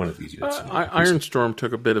every one of these units. Iron Storm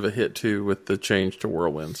took a bit of a hit too with the change to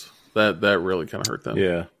Whirlwinds. That really kind of hurt them.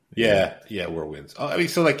 Yeah, Whirlwinds. I mean,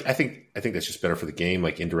 so like I think that's just better for the game,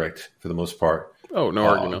 like indirect for the most part. Oh, no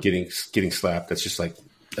argument. Getting slapped, that's just like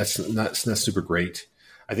that's not super great.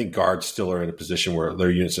 I think guards still are in a position where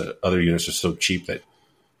other units are so cheap that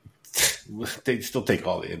they still take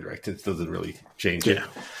all the indirect. It doesn't really change it.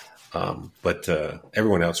 But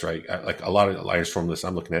everyone else, right? Like a lot of Iron Storm lists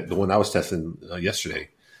I'm looking at, the one I was testing yesterday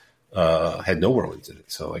had no Whirlwinds in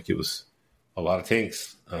it. So like it was a lot of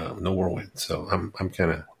tanks, no Whirlwind. So I'm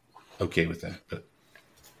kind of okay with that. But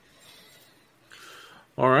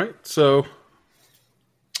all right, so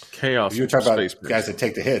chaos. You were talking about guys that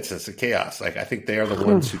take the hits. It's a chaos. Like I think they are the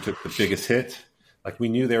ones who took the biggest hit. Like we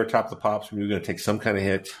knew they were top of the pops. We knew we were going to take some kind of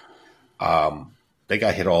hit. They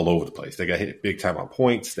got hit all over the place. They got hit big time on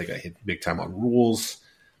points. They got hit big time on rules.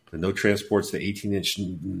 The no transports, the 18-inch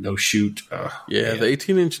no shoot. The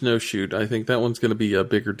 18-inch no shoot. I think that one's going to be a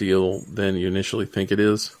bigger deal than you initially think it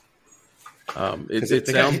is. It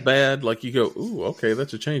sounds bad. Like you go, ooh, okay,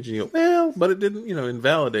 that's a change. And you go, well, but it didn't,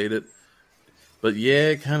 invalidate it. But yeah,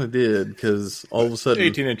 it kind of did because all of a sudden,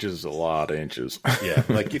 18 inches is a lot of inches. Yeah,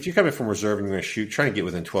 like if you're coming from reserve and you're going to shoot, try and get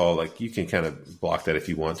within 12. Like you can kind of block that if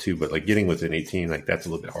you want to, but like getting within 18, like that's a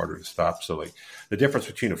little bit harder to stop. So like the difference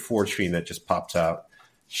between a forge fiend that just pops out,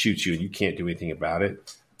 shoots you, and you can't do anything about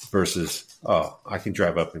it, versus I can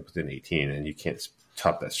drive up within 18 and you can't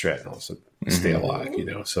top that strat and all of a sudden stay alive.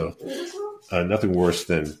 So nothing worse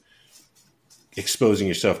than exposing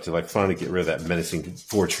yourself to like finally get rid of that menacing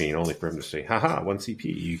forge fiend, only for him to say, "Haha, 1 CP,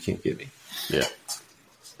 you can't get me." Yeah.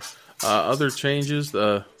 Other changes,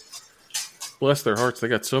 bless their hearts, they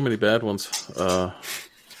got so many bad ones.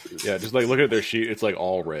 Just like look at their sheet, it's like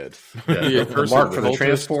all red. The mark for the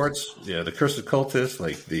transports. Yeah, the Cursed Cultist,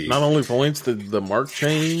 like the not only points, the mark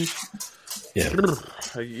change. Yeah,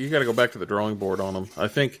 you got to go back to the drawing board on them. I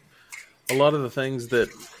think a lot of the things that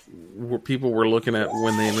people were looking at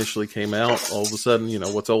when they initially came out, all of a sudden,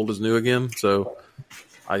 what's old is new again. So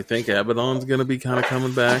I think Abaddon's going to be kind of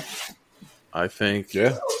coming back. I think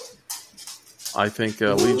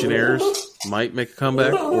Legionnaires might make a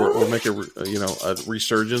comeback or make a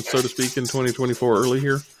resurgence, so to speak, in 2024 early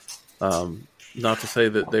here. Not to say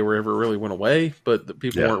that they were ever really went away, but the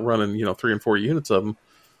people weren't running 3 and 4 units of them.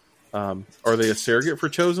 Are they a surrogate for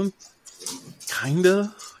Chosen?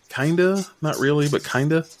 Kinda, not really, but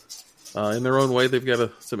kinda. In their own way, they've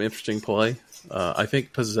got some interesting play. I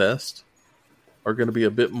think Possessed are going to be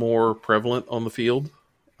a bit more prevalent on the field.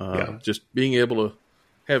 Just being able to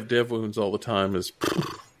have dev wounds all the time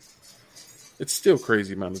it's still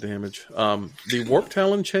crazy amount of damage. The Warp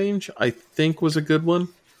Talon change, I think, was a good one.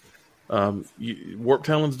 Warp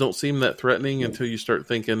Talons don't seem that threatening until you start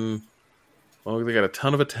thinking, oh, they got a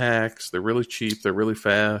ton of attacks. They're really cheap. They're really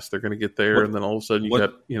fast. They're going to get there. And then all of a sudden you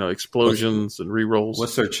got, explosions and rerolls.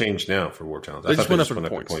 What's their change now for Warp Talons? They just went up in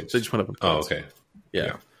points. They just went up in points. Oh, okay.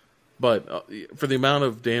 Yeah. But for the amount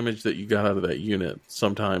of damage that you got out of that unit,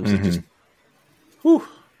 sometimes it just,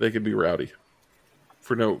 they could be rowdy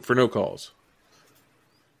for no cause.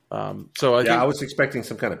 So I think I was expecting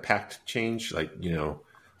some kind of pact change, like,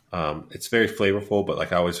 It's very flavorful, but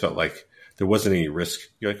like I always felt like there wasn't any risk.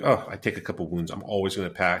 You're like, oh, I take a couple wounds. I'm always going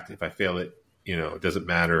to pack. If I fail it, it doesn't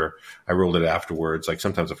matter. I rolled it afterwards. Like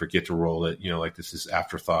sometimes I forget to roll it, like this is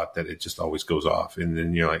afterthought that it just always goes off. And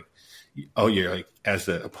then you're like, oh, you're like, as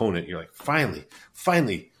the opponent, you're like,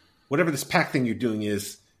 finally, whatever this pack thing you're doing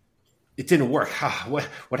is, it didn't work.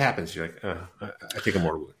 What happens? You're like, I take a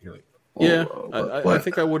mortal wound. You're like, oh, yeah, I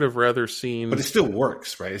think I would have rather seen, but it still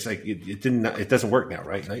works, right? It's like it doesn't work now,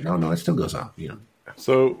 right? Like, no, it still goes off.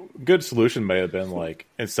 So good solution may have been like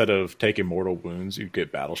instead of taking mortal wounds, you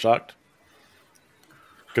get battle shocked,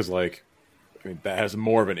 because like that has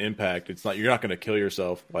more of an impact. It's not you're not going to kill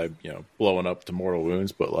yourself by blowing up to mortal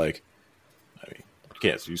wounds, but like you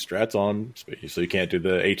can't use strats on, so you can't do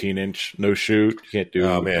the 18-inch no shoot. You can't do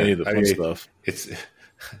any of the fun stuff. It's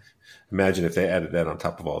imagine if they added that on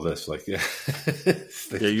top of all this, like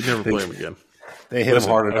you'd never play them again. They hit them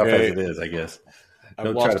hard enough as it is, I guess.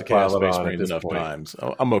 I've lost to Chaos Space Marines enough times.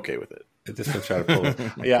 I'm okay with it. Just gonna try to pull it.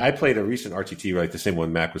 Yeah, I played a recent RTT, like the same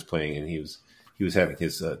one Mac was playing, and he was having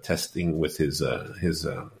his testing with his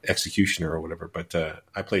executioner or whatever. But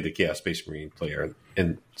I played a Chaos Space Marine player,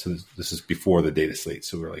 and so this is before the data slate.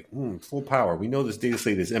 So we're like, full power. We know this data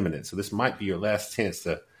slate is imminent, so this might be your last chance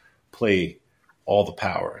to play all the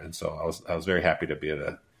power. And so I was very happy to be able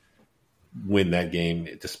to win that game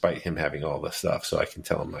despite him having all the stuff. So I can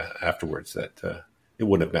tell him afterwards that it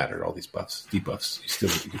wouldn't have mattered, all these buffs, debuffs. You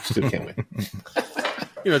still can't win.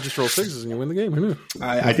 Just roll sixes and you win the game. Who knew?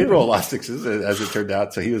 I did roll a lot of sixes, as it turned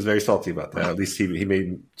out. So he was very salty about that. At least he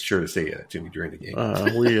made sure to say it to me during the game.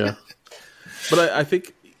 But I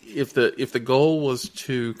think if the goal was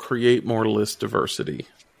to create more list diversity,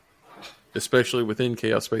 especially within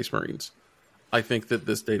Chaos Space Marines, I think that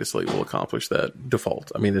this data slate will accomplish that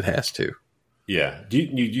default. I mean, it has to. Yeah. Do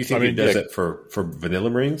you think it does it for vanilla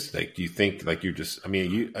Marines? Like, do you think like you just? I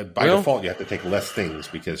mean, by default you have to take less things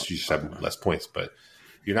because you just have less points, but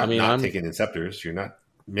you're not taking Inceptors. You're not.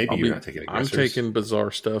 Maybe you're not taking aggressors. I'm taking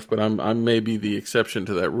bizarre stuff, but I'm maybe the exception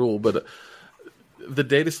to that rule. But the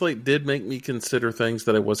data slate did make me consider things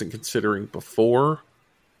that I wasn't considering before.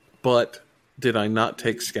 But did I not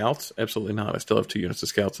take scouts? Absolutely not. I still have 2 units of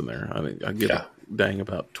scouts in there. I mean, I get dang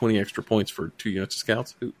about 20 extra points for 2 units of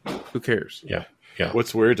scouts. Who cares? Yeah.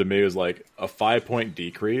 What's weird to me is like a 5-point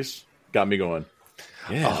decrease got me going.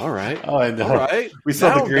 Yeah, all right. Oh, I know. All right. We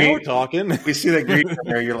saw the green. We're talking. We see that green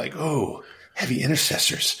there. You're like, oh, heavy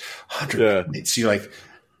intercessors, 100 points. You're like,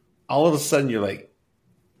 all of a sudden, you're like,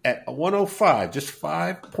 at 105, just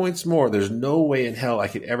 5 points more. There's no way in hell I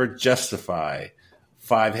could ever justify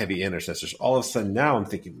 5 heavy intercessors. All of a sudden, now I'm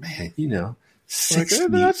thinking, man, 60.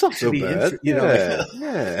 That's not so bad.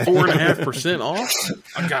 4.5% off.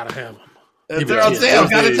 I gotta have them. They're on sale.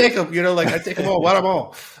 Gotta take them. I take them all. Want them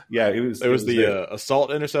all? Yeah, it was the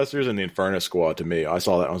assault intercessors and the Infernus squad. To me, I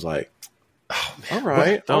saw that. I was like, oh,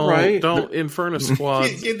 man. All right. Don't Infernus squad.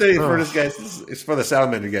 Get the Infernus guys. It's for the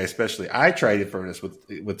Salamander guy especially. I tried Infernus with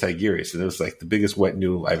Tigurius, and it was like the biggest wet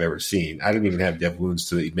noodle I've ever seen. I didn't even have dev wounds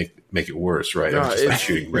to make it worse. Right? I was just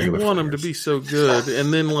shooting regular. You want them to be so good,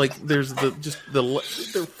 and then like there's there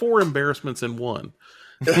are 4 embarrassments in one.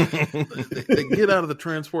 They get out of the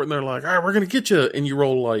transport and they're like, all right, we're going to get you. And you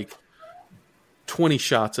roll like 20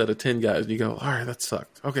 shots out of 10 guys. And you go, all right, that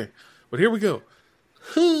sucked. Okay, but here we go.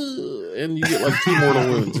 And you get like 2 mortal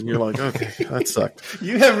wounds. And you're like, okay, that sucked.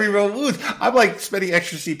 You have reroll wounds. I'm like spending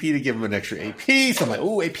extra CP to give him an extra AP. So I'm like,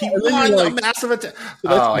 oh, AP 1, like, massive attack.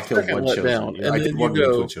 So I killed one chosen. And then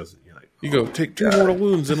you go, take 2 mortal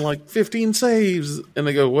wounds and like 15 saves. And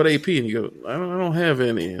they go, what AP? And you go, I don't have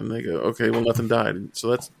any. And they go, okay, well, nothing died. And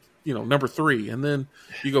so that's, number 3. And then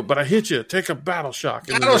you go, but I hit you. Take a battle shock.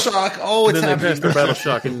 And shock. Oh, it's happening. Then they pass their battle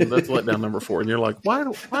shock, and that's letdown number 4. And you're like, why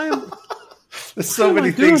am there's so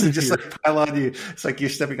many things that just like pile on you. It's like you're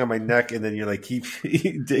stepping on my neck, and then you're like keep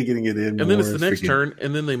digging it in. And then it's the next turn,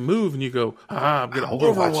 and then they move, and you go, I'm going to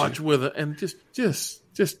Overwatch with it, and just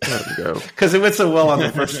let them go. Because it went so well on the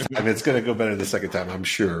first time, it's going to go better the second time, I'm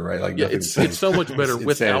sure, right? Like it's so much better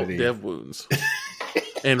without dev wounds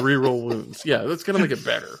and reroll wounds. Yeah, that's going to make it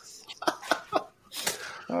better.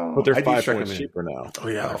 But they're 5 points cheaper now. Oh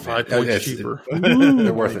yeah, 5 points cheaper.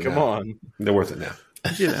 They're worth it. Come on, they're worth it now.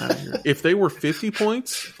 Get out of here. If they were 50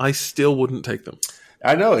 points, I still wouldn't take them.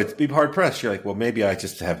 I know. It'd be hard pressed. You're like, well, maybe I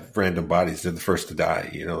just have random bodies. They're the first to die,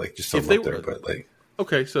 like just something up there. But like,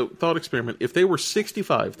 okay, so thought experiment. If they were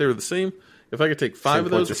 65, they were the same. If I could take 5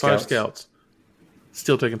 of those or 5 scouts,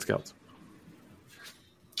 still taking scouts.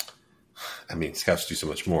 I mean, scouts do so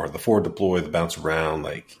much more. The forward deploy, the bounce around,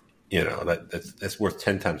 that's worth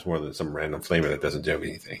 10 times more than some random flamer that doesn't do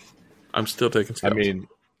anything. I'm still taking scouts. I mean,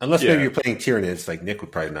 Unless maybe you're playing Tyranids, like Nick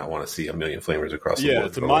would probably not want to see a million flamers across the board. Yeah,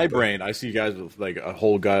 to my brain, I see guys with like a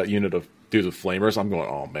whole unit of dudes with flamers. I'm going,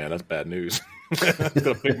 oh man, that's bad news. It's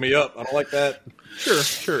gonna pick me up. I don't like that.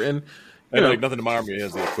 Sure, and like nothing in my army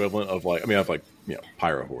has the equivalent of like. I mean, I have like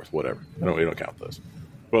pyro horse, whatever. We don't count those.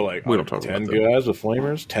 But like, we don't talk 10 about guys with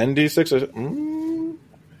flamers, 10 d6.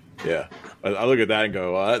 Yeah, I look at that and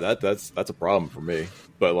go, that's a problem for me.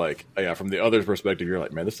 But like, from the other's perspective, you're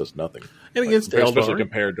like, man, this does nothing. And against especially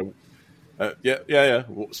compared to,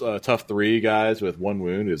 tough 3 guys with 1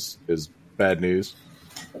 wound is bad news.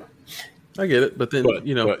 I get it, but then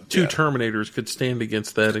two Terminators could stand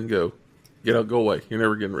against that and go away. You're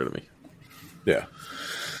never getting rid of me. Yeah,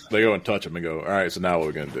 they go and touch them and go, all right. So now what are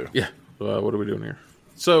we gonna do? Yeah, what are we doing here?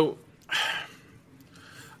 So,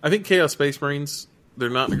 I think Chaos Space Marines,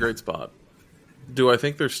 they're not in a great spot. Do I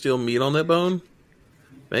think there's still meat on that bone?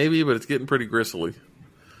 Maybe, but it's getting pretty gristly.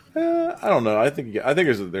 I don't know. I think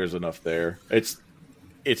there's enough there. It's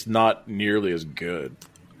not nearly as good,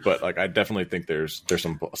 but like I definitely think there's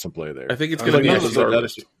some play there. I think it's going to be bizarre.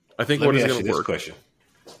 I think what is going to work. Question.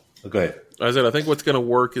 Oh, go ahead. I said I think what's going to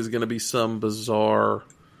work is going to be some bizarre,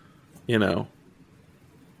 3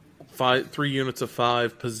 units of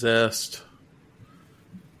 5 possessed,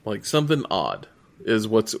 like something odd is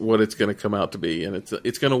what it's going to come out to be, and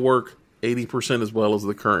it's going to work 80% as well as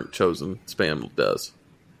the current chosen spam does,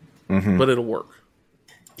 but it'll work.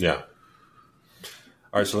 Yeah.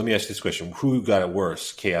 All right, so let me ask you this question: who got it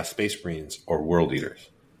worse, Chaos Space Marines or World Eaters?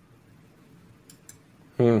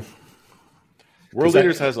 World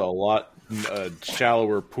Eaters has a lot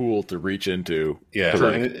shallower pool to reach into,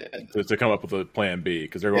 to come up with a plan B,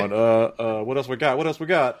 because they're going, what else we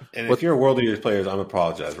got? And if you're a World Eaters player, I'm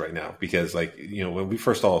apologize right now, because when we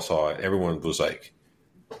first all saw it, everyone was like,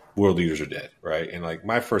 World Eaters are dead, right? And like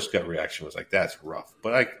my first gut reaction was like, that's rough.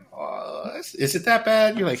 But like, is it that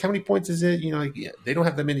bad? You're like, how many points is it? They don't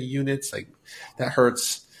have that many units. Like that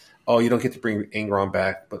hurts. Oh, you don't get to bring Angron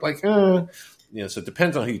back. But like, so it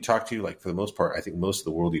depends on who you talk to. Like for the most part, I think most of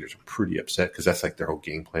the World Eaters are pretty upset, because that's like their whole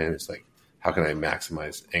game plan. It's like, how can I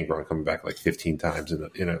maximize Angron coming back like 15 times in a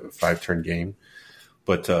 5-turn game?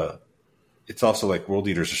 But it's also like World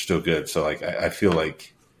Eaters are still good. So like, I feel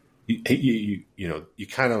like you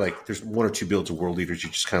kind of like, there's 1 or 2 builds of World Eaters. You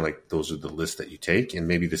just kind of like, those are the lists that you take. And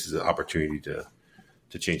maybe this is an opportunity to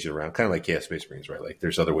change it around. Kind of like Chaos Space Marines, right? Like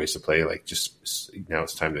there's other ways to play. Like just now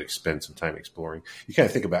it's time to spend some time exploring. You kind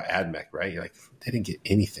of think about AdMech, right? You're like, they didn't get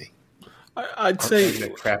anything. I'd say they're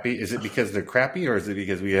crappy. Is it because they're crappy, or is it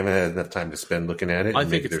because we haven't had enough time to spend looking at it? I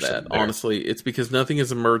think it's that. Honestly, it's because nothing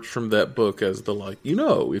has emerged from that book as the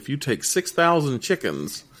if you take 6,000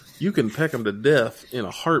 chickens, you can peck them to death in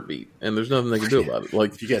a heartbeat, and there's nothing they can do about it.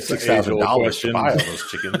 Like if you get $6,000 to buy all those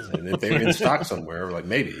chickens, and if they're in stock somewhere, like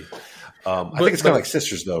maybe. I think it's kind of like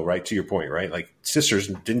Sisters, though, right? To your point, right? Like Sisters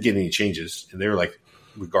didn't get any changes, and they were like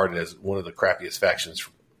regarded as one of the crappiest factions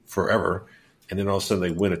forever. And then all of a sudden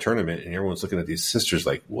they win a tournament, and everyone's looking at these Sisters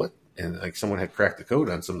like, what? And like someone had cracked the code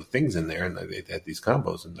on some of the things in there, and they had these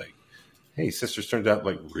combos, and like, hey, Sisters turned out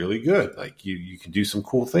like really good. Like you can do some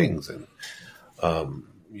cool things, and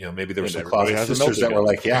maybe there were some closet Sisters that were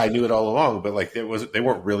like, yeah, I knew it all along, but like they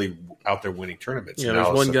weren't really out there winning tournaments. Yeah, there's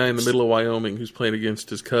one guy in the middle of Wyoming who's playing against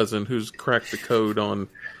his cousin who's cracked the code on,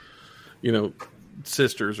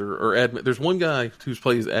 Sisters or AdMech. There's one guy who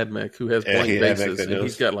plays AdMech who has blank bases, and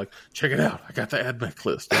he's got like, check it out, I got the AdMech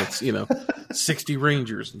list, and it's 60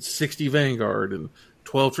 Rangers and 60 Vanguard and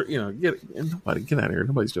 12. Get out of here.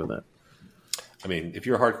 Nobody's doing that. I mean, if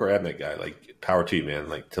you're a hardcore AdMech guy, like, power to you, man.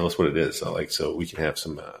 Like, tell us what it is. So we can have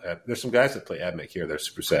some. There's some guys that play AdMech here. They're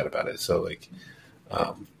super sad about it. So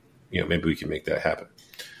maybe we can make that happen.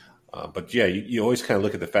 But yeah, you always kind of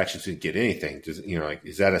look at the factions and get anything.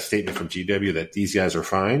 Is that a statement from GW that these guys are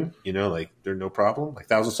fine? They're no problem. Like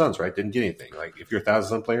Thousand Suns, right? Didn't get anything. Like if you're a Thousand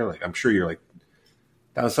Sun player, like I'm sure you're like,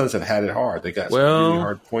 Thousand Suns have had it hard. They got some really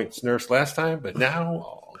hard points nerfs last time, but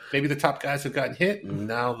now maybe the top guys have gotten hit, and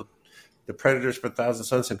now the predators for Thousand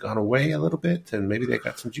Suns have gone away a little bit, and maybe they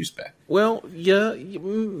got some juice back. Well, yeah,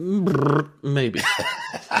 maybe.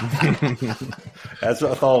 That's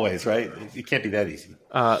always, right? It can't be that easy.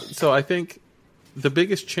 So I think the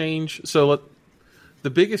biggest change. The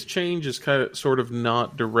biggest change is sort of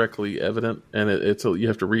not directly evident, and you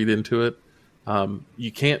have to read into it.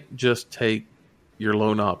 You can't just take your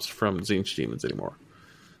lone ops from Tzeentch Demons anymore.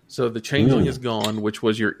 So the Changeling is gone, which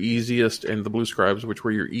was your easiest, and the Blue Scribes, which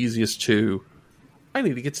were your easiest to, I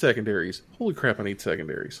need to get secondaries. Holy crap, I need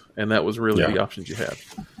secondaries. And that was really the options you had.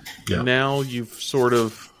 Yeah. Now you've sort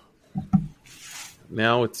of,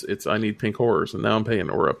 it's I need pink horrors, and now I'm paying,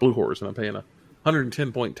 or a blue horrors, and I'm paying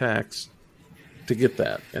 110 point tax to get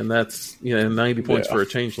that, and that's 90 points for a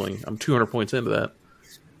changeling. I'm 200 points into that.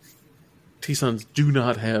 T-Suns do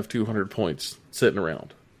not have 200 points sitting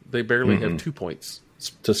around. They barely have 2 points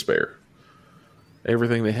to spare.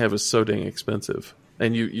 Everything they have is so dang expensive,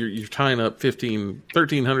 and you're tying up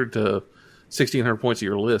 1,300 to 1,600 points of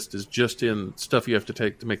your list is just in stuff you have to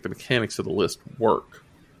take to make the mechanics of the list work,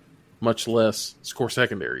 much less score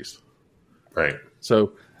secondaries. Right.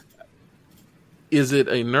 So, is it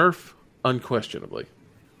a nerf? Unquestionably.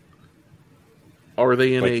 Are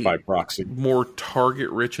they in by proxy, more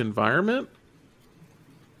target-rich environment?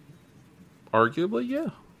 Arguably, yeah.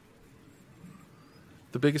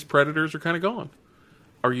 The biggest predators are kind of gone.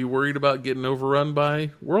 Are you worried about getting overrun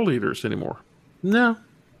by world eaters anymore? No,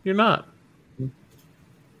 you're not.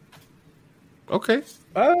 Okay.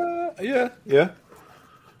 Yeah.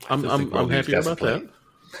 I'm happy about that.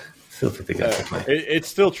 Still think they got to play. It's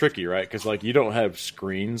still tricky, right? Because like you don't have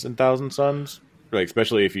screens in Thousand Suns, like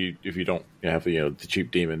especially if you don't have the cheap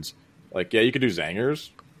demons. Like you could do zangers,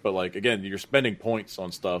 but like again, you're spending points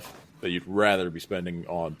on stuff that you'd rather be spending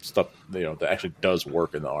on stuff that actually does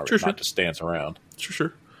work in the army, not just stands around.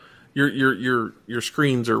 Sure. Your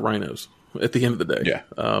screens are rhinos at the end of the day. Yeah.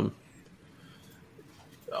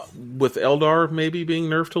 With Eldar maybe being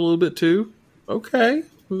nerfed a little bit too. Okay.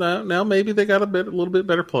 Now maybe they got a little bit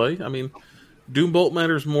better play. I mean, Doombolt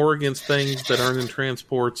matters more against things that aren't in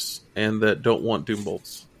transports and that don't want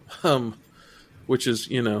Doombolts. Which is,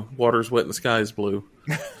 water's wet and the sky's blue.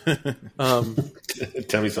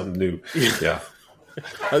 Tell me something new. Yeah.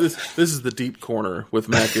 This is the deep corner with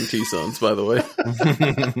Mac and T-Suns, by the way.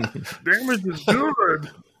 Damage is good.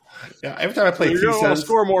 Yeah, every time I play T-Suns, T-Suns,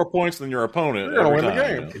 score more points than your opponent. You're going to win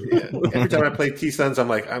the game. Every time I play T-Suns,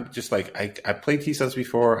 I'm just like, I played T-Suns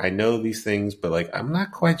before. I know these things, but like, I'm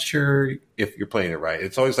not quite sure if you're playing it right.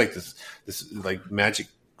 It's always like this like magic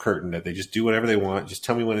curtain that they just do whatever they want. Just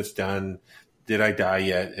tell me when it's done. Did I die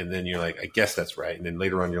yet? And then you're like, I guess that's right. And then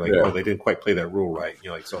later on, you're like, oh, they didn't quite play that rule right.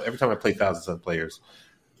 You're like, so every time I play Thousand Sun players,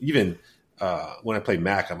 even when I play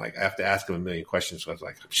Mac, I'm like, I have to ask him a million questions. So I was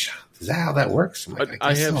like, is that how that works? I'm like,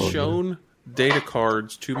 I have shown data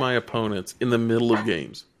cards to my opponents in the middle of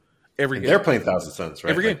games. Every game. They're playing Thousand Suns,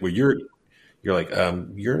 right? Every game. Like, where you're like,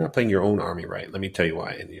 you're not playing your own army right. Let me tell you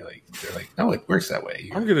why. And they're like, no, it works that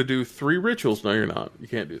way. I'm going to do 3 rituals. No, you're not. You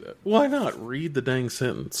can't do that. Why not? Read the dang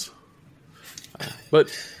sentence. But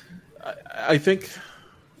I think,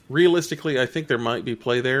 realistically, I think there might be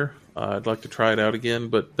play there. I'd like to try it out again,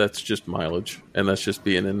 but that's just mileage, and that's just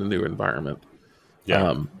being in a new environment.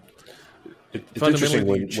 Yeah.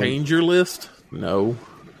 Fundamentally, do you change your list? No.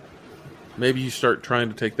 Maybe you start trying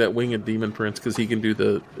to take that Winged Demon Prince because he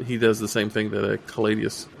does the same thing that a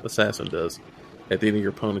Caladius Assassin does. At the end of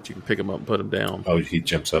your opponent, you can pick him up and put him down. Oh, he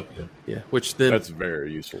jumps up. Yeah. Which then that's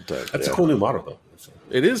very useful tech. That's a cool new model, though.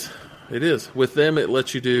 It is. With them, it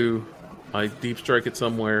lets you do. I deep strike it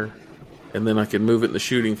somewhere, and then I can move it in the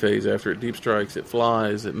shooting phase. After it deep strikes, it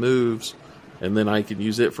flies, it moves, and then I can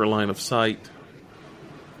use it for line of sight.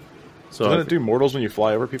 So doesn't it do mortals when you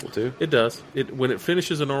fly over people too? It does. After it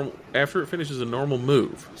finishes a normal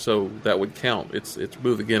move, so that would count. It's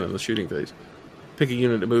move again in the shooting phase. Pick a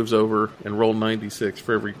unit that moves over and roll 96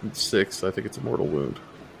 for every 6. I think it's a mortal wound.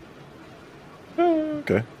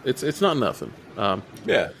 Okay. It's not nothing.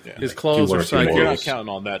 His claws are psychic. You're not counting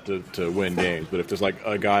on that to win games, but if there's like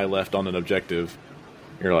a guy left on an objective,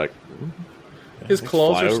 you're like, his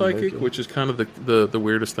claws are psychic, which is kind of the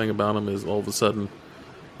weirdest thing about him is all of a sudden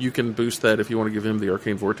you can boost that if you want to give him the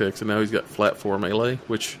Arcane Vortex, and now he's got flat 4 melee,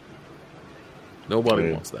 which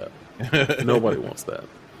nobody wants that. Nobody wants that.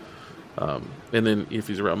 And then if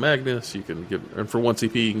he's around Magnus, you can give, and for 1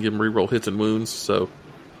 CP, you can give him reroll hits and wounds, so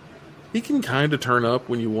he can kind of turn up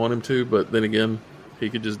when you want him to, but then again, he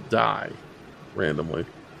could just die randomly.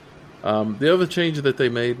 The other change that they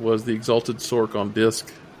made was the Exalted Sork on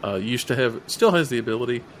disc. Still has the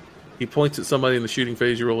ability. He points at somebody in the shooting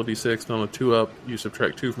phase, you roll a d6, and on a 2-up, you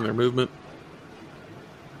subtract 2 from their movement.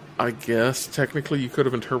 I guess, technically, you could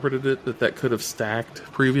have interpreted it that could have stacked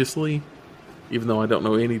previously, even though I don't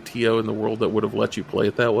know any TO in the world that would have let you play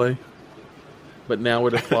it that way. But now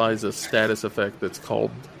it applies a status effect that's called...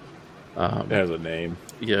 it has a name.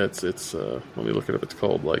 Yeah, it's let me look it up. It's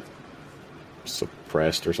called, like...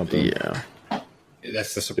 Suppressed or something? Yeah.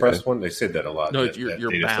 That's the suppressed one? They said that a lot. No,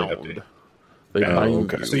 you're bound.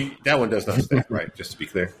 Okay. So that one does not stack, right? Just to be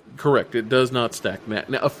clear. Correct. It does not stack now.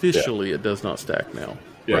 Now, officially, it does not stack now.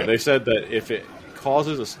 Yeah, right. They said that if it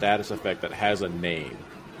causes a status effect that has a name,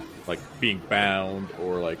 like being bound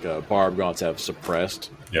or like Barb Gaunts have suppressed,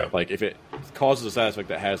 yeah. Like if it causes a status effect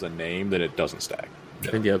that has a name, then it doesn't stack.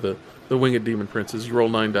 And the Winged Demon Princes, you roll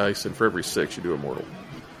 9 dice, and for every 6 you do Immortal.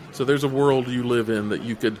 So there's a world you live in that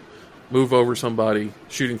you could move over somebody,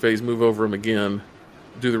 shooting phase, move over them again,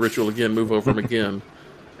 do the ritual again, move over them again,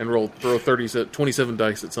 and throw 27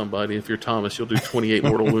 dice at somebody. If you're Thomas, you'll do 28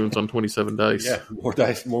 mortal wounds on 27 dice. Yeah, more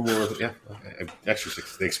dice, more. Yeah, extra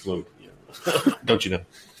 6, they explode. Yeah. Don't you know?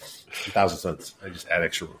 1,000 Suns. I just add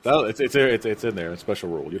extra rules. No, it's in there. It's a special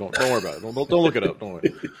rule. Don't worry about it. Don't look it up. Don't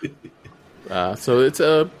worry. So it's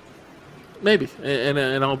maybe,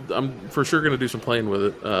 and I'm for sure going to do some playing with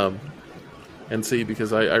it and see,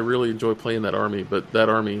 because I really enjoy playing that army. But that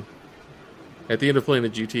army, at the end of playing a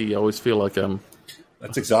GT, I always feel like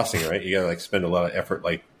that's exhausting, right? You got to like spend a lot of effort,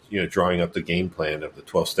 like drawing up the game plan of the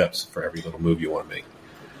 12 steps for every little move you want to make.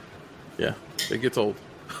 Yeah, it gets old.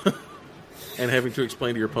 And having to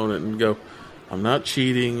explain to your opponent and go, I'm not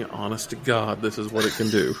cheating, honest to God, this is what it can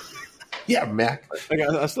do. Yeah, Mac.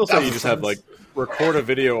 I still say you just have like record a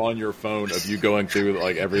video on your phone of you going through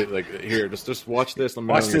here, just watch this.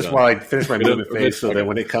 Watch this while I finish my movement phase, so that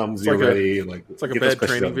when it comes, you're ready. It's like a bad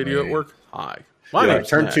training video at work. Hi. My name's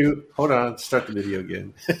turn Matt. 2. Hold on. Start the video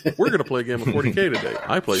again. We're going to play a game of 40K today.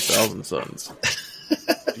 I play Thousand Suns.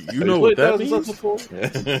 Do you know what that means?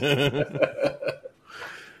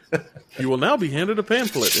 You will now be handed a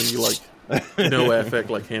pamphlet, and you no affect,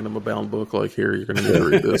 hand them a bound book, here, you're going to need to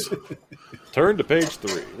read this. Turn to page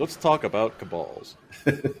 3. Let's talk about cabals.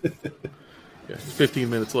 15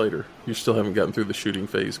 minutes later, you still haven't gotten through the shooting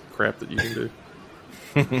phase crap that you can do.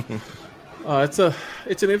 It's an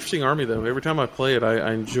interesting army, though. Every time I play it,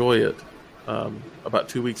 I enjoy it. About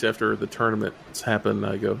 2 weeks after the tournaments happen,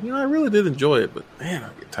 I go, I really did enjoy it, but man, I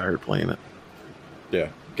get tired playing it. Yeah.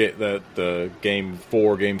 The game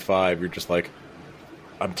 4, game 5, you're just like,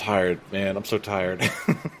 I'm tired, man. I'm so tired.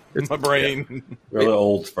 It's my brain. Really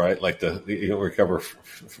old, right? Like you don't recover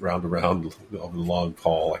round to round over the long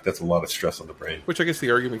haul. Like that's a lot of stress on the brain. Which I guess the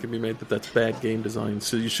argument can be made that that's bad game design.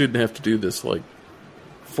 So you shouldn't have to do this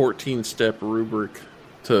 14-step rubric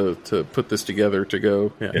to put this together to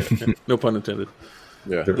go. Yeah, no pun intended.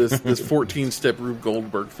 Yeah. This 14-step Rube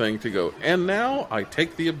Goldberg thing to go. And now I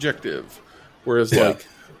take the objective. Whereas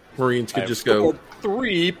Marines could just go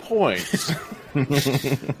 3 points.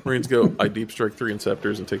 Marines go, I deep strike 3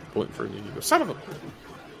 Inceptors and take the point for you. You go, son of a...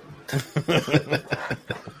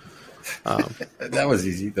 that was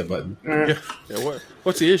easy, the button.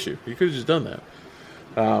 What's the issue? You could have just done that.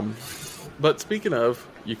 But speaking of,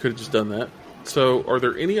 you could have just done that. So are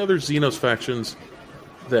there any other Xenos factions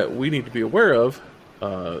that we need to be aware of?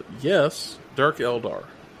 Yes, Dark Eldar.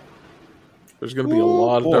 There's going to be a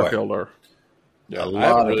lot of Dark Eldar. Yeah, I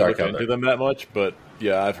haven't really looked into them that much, but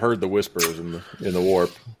yeah, I've heard the whispers in the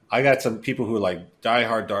warp. I got some people who are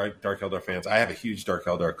diehard Dark Eldar fans. I have a huge Dark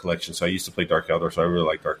Eldar collection, so I used to play Dark Eldar, so I really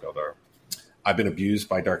like Dark Eldar. I've been abused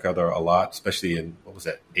by Dark Eldar a lot, especially in,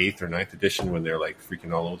 8th or 9th edition when they're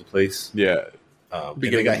freaking all over the place. Yeah. And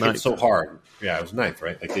they got hit so hard. Yeah, it was 9th,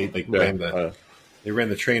 right? They ran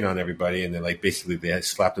the train on everybody, and then basically they had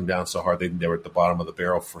slapped them down so hard they were at the bottom of the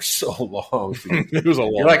barrel for so long. It was a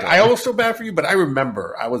long. You're I almost feel bad for you, but I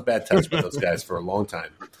remember I was bad touch with those guys for a long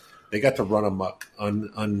time. They got to run amok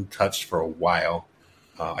untouched for a while.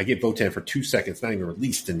 I get Votan for 2 seconds, not even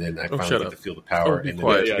released, and then I finally get to feel the power and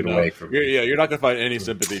then get away from me. You're not going to find any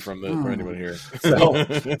sympathy from anyone here. So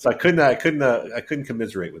I couldn't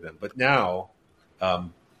commiserate with them. But now.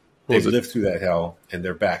 They've lived through that hell, and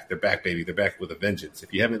they're back. They're back, baby. They're back with a vengeance.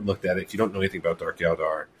 If you haven't looked at it, if you don't know anything about Dark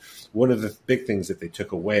Eldar, one of the big things that they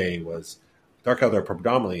took away was Dark Eldar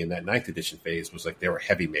predominantly in that 9th edition phase was they were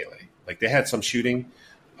heavy melee. They had some shooting.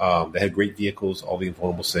 They had great vehicles, all the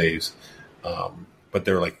invulnerable saves, but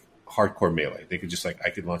they were hardcore melee. They could just I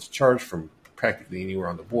could launch a charge from practically anywhere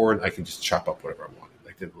on the board. I can just chop up whatever I wanted.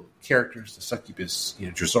 The little characters, the succubus,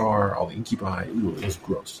 Drazar, all the incubi. Ooh, it was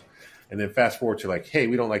gross. And then fast forward to hey,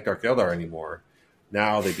 we don't like Dark Eldar anymore.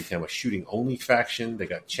 Now they became a shooting-only faction. They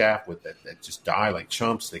got chaff with that just die like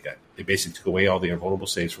chumps. They basically took away all the invulnerable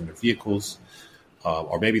saves from their vehicles.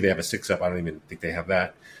 Or maybe they have a 6-up. I don't even think they have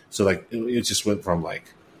that. So it just went from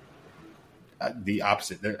the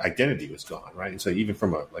opposite. Their identity was gone, right? And so even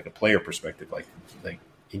from a player perspective,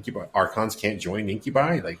 Incubi Archons can't join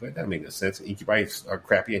Incubi. That doesn't make no sense. Incubi are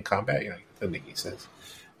crappy in combat. It doesn't make any sense.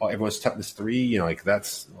 Everyone's toughness 3,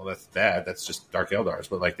 that's bad. That's just Dark Eldars.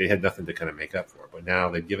 But they had nothing to kind of make up for it. But now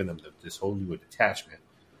they've given them this whole new detachment.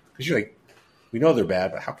 Because you're we know they're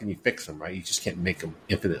bad, but how can you fix them, right? You just can't make them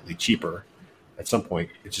infinitely cheaper. At some point,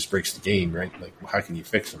 it just breaks the game, right? How can you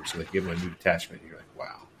fix them? So they give them a new detachment. And you're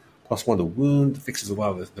wow. +1 to wound fixes a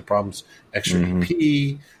lot of the problems. Extra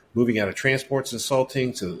EP. moving out of transport's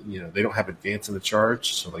insulting. So they don't have advance in the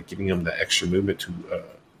charge. So like giving them the extra movement to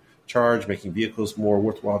charge, making vehicles more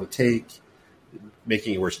worthwhile to take,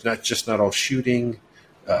 making it where it's not all shooting.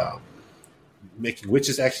 Making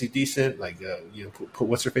witches actually decent, like put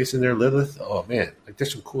what's her face in there, Lilith. Oh man, like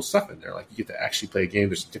there's some cool stuff in there. Like you get to actually play a game.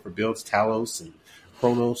 There's different builds, Talos and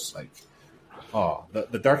Chronos. Like,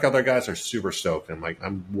 the Dark Eldar guys are super stoked. And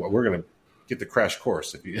we're gonna get the crash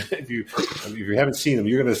course. If you haven't seen them,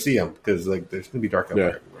 you're gonna see them because like there's gonna be Dark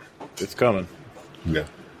Eldar everywhere. It's coming. Yeah.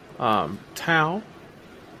 Tau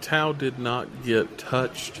did not get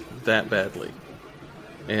touched that badly.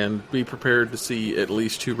 And be prepared to see at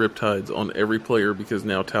least 2 Riptides on every player because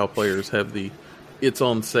now Tau players have the it's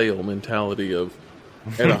on sale mentality of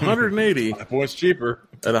at 180 5 points cheaper.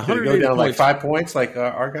 At 180 go down points, like 5 points, like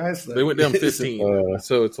our guys. They went down 15.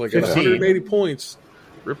 So it's like 15. At 180 points,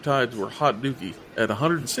 Riptides were hot dookie. At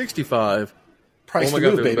 165, price oh my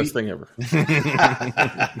god, they're the best thing ever.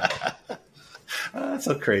 That's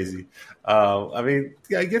so crazy. I mean,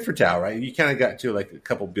 yeah, good for Tau, right? You kind of got to like a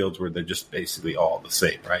couple builds where they're just basically all the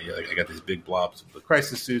same, right? You're like, I got these big blobs of the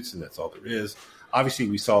crisis suits, and that's all there is. Obviously,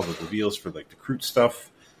 we saw the reveals for like the Kroot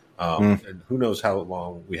stuff, and who knows how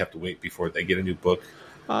long we have to wait before they get a new book.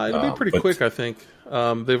 It'll be pretty quick, I think.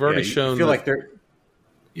 They've already shown. I feel like they're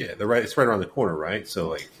right. It's right around the corner, right? So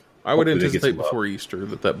like, I would anticipate before Easter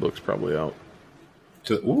that book's probably out.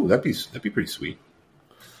 So, that'd be pretty sweet.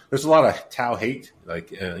 There's a lot of Tau hate,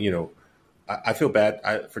 like I feel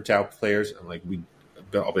bad for Tau players. I'm like, we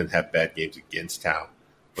often have bad games against Tau,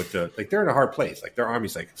 but they're in a hard place. Like their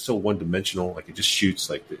army's like so one dimensional. Like it just shoots.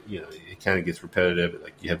 Like it kind of gets repetitive.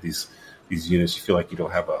 Like you have these units, you feel like you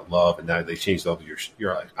don't have a love, and now they changed all of your.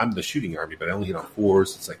 Like, I'm the shooting army, but I only hit on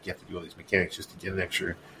 4s. It's like you have to do all these mechanics just to get an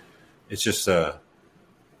extra. It's just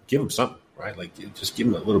give them something, right? Like just give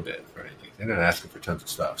them a little bit, right? Like they're not asking for tons of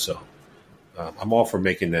stuff, so. I'm all for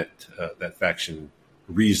making that faction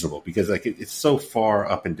reasonable because like it's so far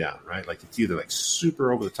up and down, right? Like it's either like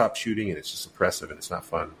super over the top shooting and it's just oppressive and it's not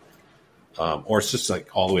fun, or it's just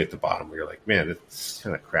like all the way at the bottom where you're like, man, it's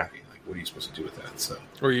kind of crappy. Like, what are you supposed to do with that? So,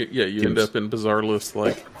 or you end up in bizarre lists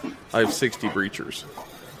like I have 60 breachers.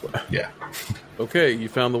 Yeah. Okay, you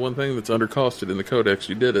found the one thing that's undercosted in the codex.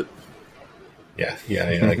 You did it. Yeah.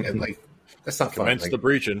 Like that's not fun. Commence the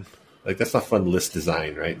breaching. Like that's not fun list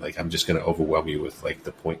design, right? Like I'm just going to overwhelm you with like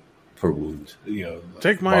the point per wound.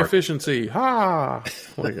 Take my efficiency, ha!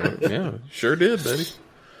 Like, yeah, sure did, buddy.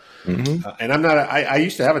 Mm-hmm. And I'm not. I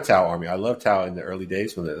used to have a Tau army. I loved Tau in the early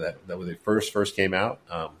days when they first came out,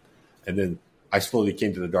 and then I slowly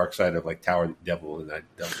came to the dark side of like Tower Devil, and I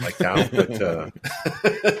don't like Tau.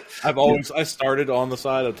 But I started on the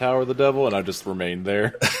side of Tower of the Devil, and I just remained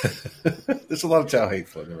there. There's a lot of Tau hate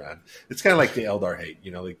floating around. It's kind of like the Eldar hate,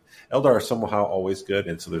 like Eldar are somehow always good,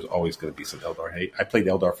 and so there's always going to be some Eldar hate. I played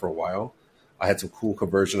Eldar for a while. I had some cool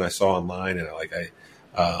conversion I saw online, and it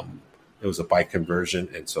was a bike conversion,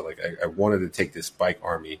 and so like I wanted to take this bike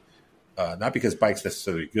army, not because bikes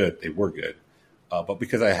necessarily good, they were good. But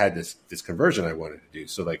because I had this conversion I wanted to do,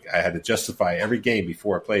 so like I had to justify every game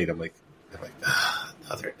before I played. I'm like,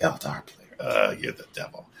 another Eldar player. You're the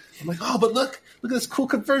devil. I'm like, oh, but look at this cool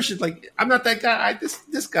conversion. Like I'm not that guy.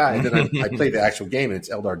 This guy. And then I played the actual game, and it's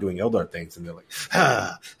Eldar doing Eldar things, and they're like,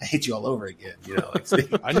 I hate you all over again.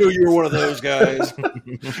 I knew you were one of those guys.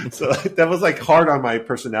 So that was like hard on my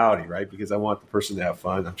personality, right? Because I want the person to have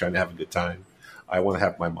fun. I'm trying to have a good time. I want to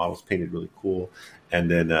have my models painted really cool,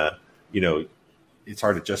 and then it's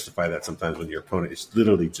hard to justify that sometimes when your opponent is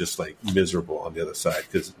literally just like miserable on the other side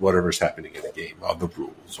because whatever's happening in the game, all the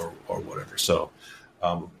rules or whatever. So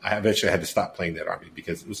I eventually had to stop playing that army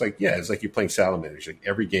because it was like, it's like you're playing Salamanders. Like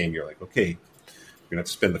every game, you're like, okay, you're going to have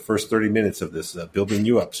to spend the first 30 minutes of this building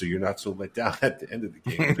you up so you're not so let down at the end of the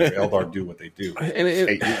game. Eldar do what they do.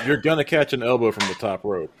 And you're going to catch an elbow from the top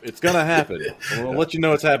rope. It's going to happen. I'll let you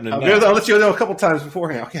know it's happening now. I'll let you know a couple times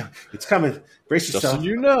beforehand. Okay, it's coming. Brace yourself. Just so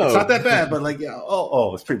you know. It's not that bad, but like,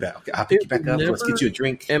 it's pretty bad. Okay, I'll pick you back up. Let's get you a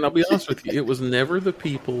drink. And I'll be honest with you, it was never the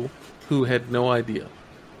people who had no idea.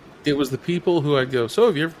 It was the people who I'd go, so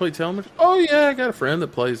have you ever played Salamanders? Oh, yeah, I got a friend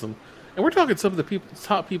that plays them. And we're talking some of the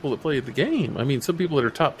top people that play the game. I mean, some people that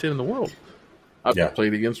are top 10 in the world. I've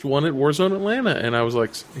played against one at Warzone Atlanta, and I was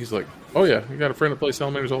like, he's like, oh yeah, I got a friend that plays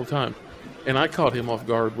Salamanders all the time. And I caught him off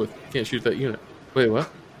guard with, can't shoot that unit. Wait,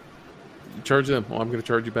 what? You charge them. Oh, I'm going to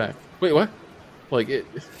charge you back. Wait, what? Like, it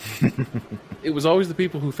was always the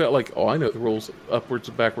people who felt like, oh, I know the rules upwards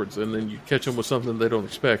and backwards, and then you catch them with something they don't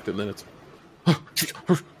expect, and then it's, let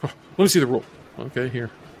me see the rule. Okay,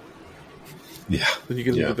 here. Yeah. Then you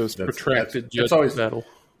get into those protracted judgment battle.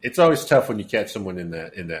 it's always tough when you catch someone in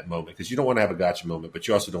that moment because you don't want to have a gotcha moment, but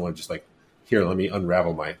you also don't want to just like, here, let me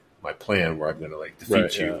unravel my plan where I'm going to like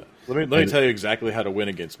defeat you. Yeah. Let me tell you exactly how to win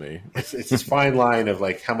against me. It's this fine line of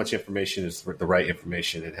like how much information is the right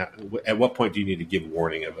information, and at what point do you need to give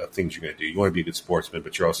warning of things you're going to do. You want to be a good sportsman,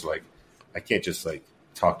 but you're also like, I can't just like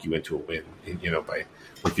talk you into a win, by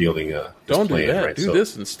revealing don't plan, do that. right? Do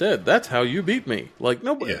this instead. That's how you beat me. Like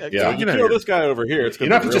nobody. Yeah. You kill this guy over here. It's you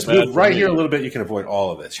going don't have to just move right here a little bit. You can avoid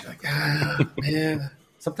all of this. You're like, man.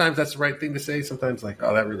 Sometimes that's the right thing to say. Sometimes like,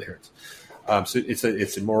 oh, that really hurts. So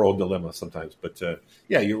it's a moral dilemma sometimes, but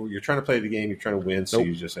you're trying to play the game, you're trying to win, so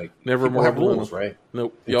you just like never more have rules, right?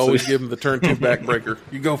 Nope. You always give them the turn 2 backbreaker.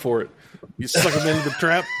 You go for it. You suck them into the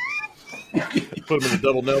trap. You put them in the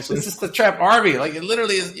double Nelson. This is the trap army. Like it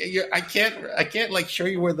literally is. I can't like show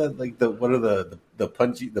you where the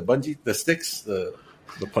sticks. The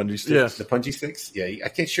punji sticks. Yeah. The punji sticks. Yeah, I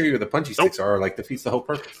can't show you where the punji sticks are. Like defeats the whole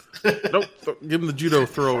purpose. Nope. Give them the judo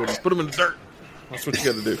throw and put them in the dirt. That's what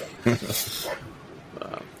you got to do.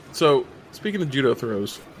 So, speaking of judo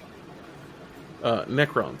throws,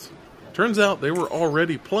 Necrons. Turns out they were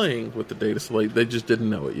already playing with the data slate. They just didn't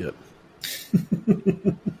know it yet.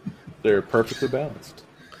 They're perfectly balanced.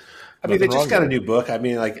 I mean, they just got a new book. I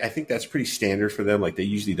mean, like I think that's pretty standard for them. Like they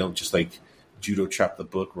usually don't just like judo chop the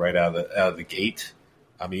book right out of the gate.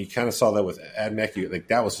 I mean, you kind of saw that with Admech. Like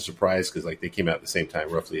that was a surprise because like they came out at the same time,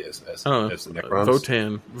 roughly as the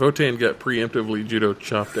Necrons. Votan got preemptively judo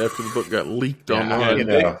chopped after the book got leaked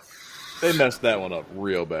online. They messed that one up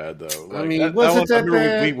real bad, though. Like, I mean, wasn't that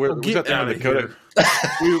bad? We got down to the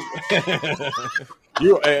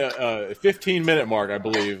You 15-minute mark, I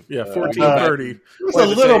believe. Yeah, 14:30. It was a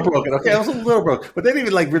little broken. Okay, it was a little broken, but they didn't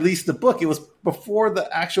even like release the book. It was before the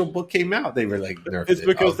actual book came out. They were like, it's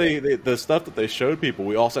because they the stuff that they showed people.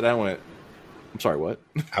 We all sat down and went, "I'm sorry, what?"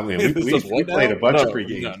 I mean, we played a bunch of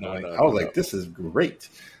pre-games. I was like, "This is great."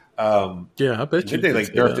 I bet you. They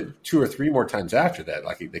like nerfed it 2 or 3 more times after that.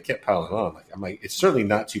 Like they kept piling on. Like I'm like, it's certainly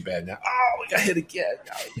not too bad now. Oh, we got hit again.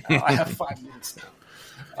 I have 5 minutes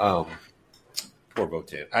now. Poor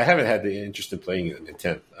Votan. I haven't had the interest in playing it in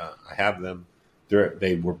 10th. I have them.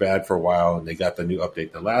 They were bad for a while, and they got the new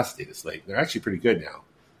update, the last data slate. They're actually pretty good now.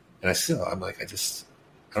 And I'm like, I don't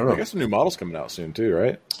know. I guess some new models coming out soon too,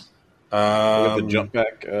 right? The jump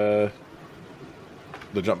back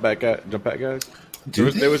guys.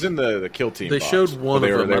 They was in the kill team. They box, showed one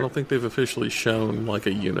of them. I don't think they've officially shown like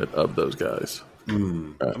a unit of those guys. I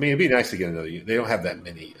mean, it'd be nice to get another unit. They don't have that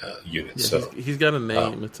many units. Yeah, so he's got a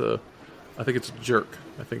name. I think it's a jerk.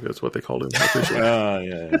 I think that's what they called him.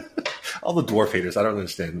 Yeah. All the dwarf haters. I don't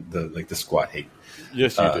understand the squat hate.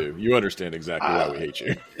 Yes, you do. You understand exactly why we hate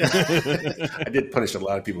you. I did punish a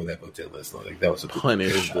lot of people with that Votan list. Like that was a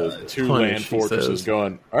punish. The 2 land fortresses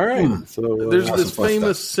going. All right. So there's this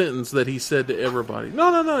famous sentence that he said to everybody.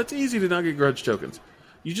 No. It's easy to not get grudge tokens.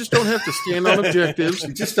 You just don't have to stand on objectives.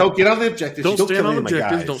 You just don't get on the objectives. Don't stand on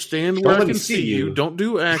objectives. Don't stand where I can see you. Don't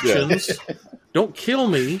do actions. Don't kill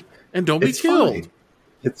me. And don't be killed. Fine.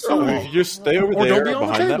 It's fine. You just stay over there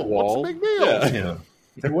behind that wall. What's the big deal? Yeah.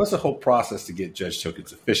 There was a whole process to get judge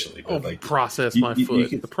tokens officially. But process, my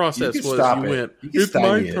foot. The process was you went, it's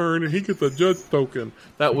my turn, and he gets a judge token.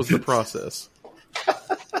 That was the process.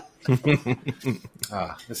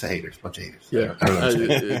 It's a haters, bunch of haters. Yeah.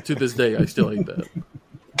 To this day, I still hate that.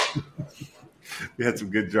 We had some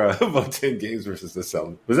good draw about 10 games versus the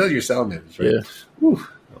Salmon. Was that your Salamanders, right? Yeah. Whew,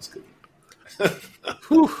 that was good.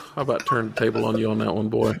 Whew, how about turn the table on you on that one,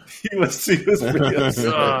 boy? He was pretty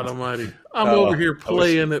upset. God almighty. I'm over here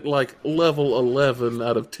playing at like level 11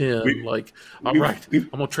 out of 10. All right, I'm going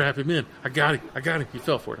to trap him in. I got him. He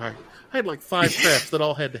fell for it. I had like 5 traps that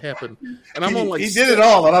all had to happen. And I'm on like... He did it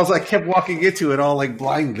all, and I was like, kept walking into it all like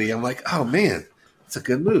blindly. I'm like, oh man, it's a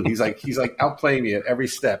good move. He's like outplaying me at every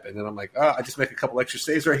step. And then I'm like, I just make a couple extra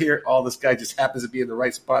saves right here. All this guy just happens to be in the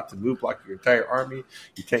right spot to move block your entire army.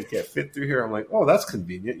 You can't get fit through here. I'm like, oh, that's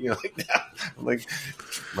convenient. Like that. I'm like,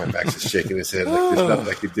 my back's just shaking his head. Like there's nothing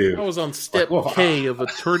I could do. I was on step K of a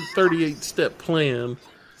 38-step plan.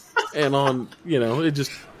 And on, it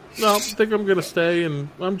just, no, I think I'm going to stay and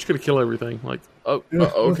I'm just going to kill everything. Like,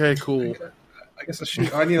 okay, cool. I guess I'll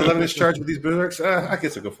shoot. I need 11-inch charge with these berserks. I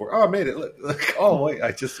guess I'll go for it. Oh, I made it. Look. Oh, wait.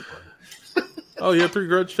 I just... Oh, you have 3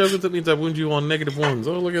 grudge tokens? That means I wound you on -1s.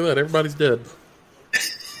 Oh, look at that. Everybody's dead.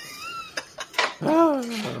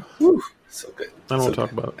 Whew. So good. I don't want to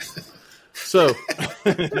talk about it. So,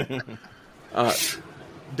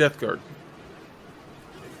 Death Guard.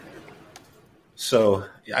 So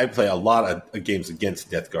I play a lot of games against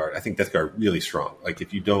Death Guard. I think Death Guard really strong. Like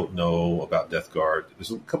if you don't know about Death Guard, there's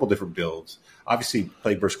a couple different builds. Obviously,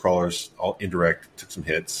 Plague Burst Crawlers, all indirect, took some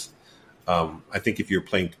hits. I think if you're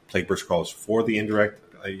playing Plague Burst Crawlers for the indirect,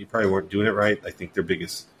 you probably weren't doing it right. I think their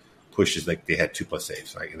biggest push is like they had 2+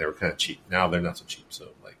 saves, right? And they were kind of cheap. Now they're not so cheap. So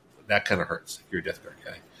like that kind of hurts if you're a Death Guard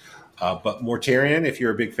guy. But Mortarion, if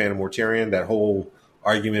you're a big fan of Mortarion, that whole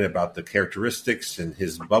argument about the characteristics and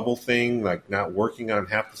his bubble thing, like not working on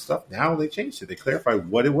half the stuff. Now they changed it. They clarified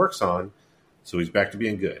what it works on, so he's back to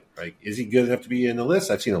being good. Like, is he good enough to be in the list?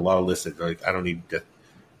 I've seen a lot of lists that like, I don't need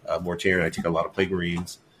Mortarion. I take a lot of Plague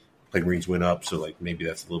Marines. Plague Marines went up, so like maybe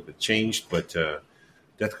that's a little bit changed. But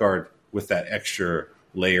Death Guard with that extra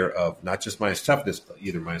layer of not just minus toughness, but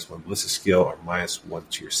either -1 ballistic skill or -1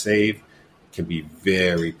 to your save can be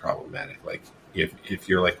very problematic. Like, if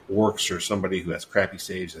you're like orcs or somebody who has crappy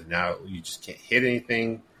saves and now you just can't hit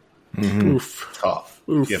anything, tough.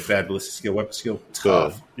 If you have bad ballistic skill, weapon skill,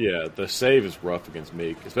 tough. The save is rough against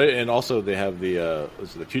me. And also they have the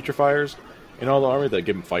Putrefires in all the army that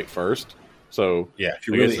give them fight first. So if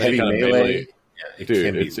you're really heavy melee, it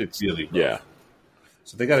can be really rough. Yeah.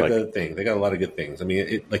 So they got a good thing. They got a lot of good things. I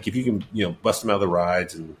mean, like if you can bust them out of the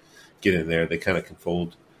rides and get in there, they kind of can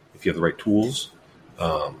fold if you have the right tools.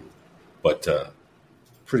 But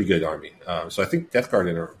pretty good army. So I think Death Guard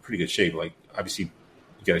are in pretty good shape. Like, obviously,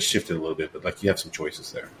 you got to shift it a little bit, but like you have some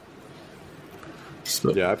choices there.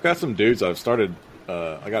 So, yeah, I've got some dudes. I've started.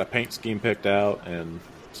 I got a paint scheme picked out and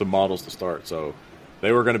some models to start. So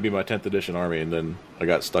they were going to be my 10th edition army, and then I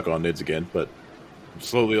got stuck on NIDS again. But I'm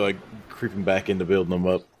slowly like creeping back into building them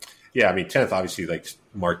up. Yeah, I mean, 10th, obviously, like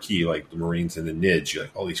marquee, like the Marines and the NIDS, you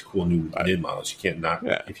like all these cool new NID models. You can't not,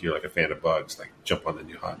 if you're like a fan of bugs, like jump on the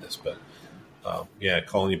new hotness. But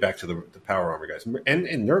calling you back to the power armor guys, and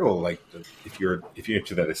Nurgle, like if you're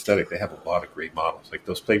into that aesthetic, they have a lot of great models. Like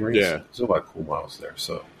those Plague Marines, there's a lot of cool models there.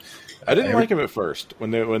 So I didn't like them at first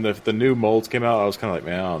when the new molds came out. I was kind of like,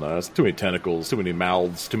 man, I don't know, it's too many tentacles, too many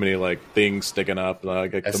mouths, too many like things sticking up.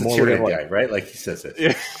 Like, that's the the Tyranid guy, right? Like he says it.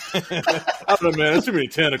 Yeah. I don't know, man. There's too many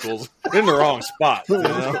tentacles. They're in the wrong spot. You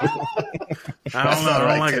know? I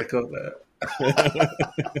don't like it.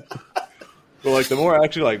 But like the more I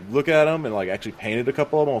actually like look at them and like actually painted a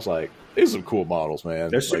couple of them, I was like, these are some cool models,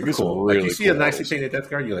 man. They're super like, cool. Really like you see cool a nicely painted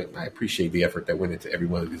Death Guard, you're like, I appreciate the effort that went into every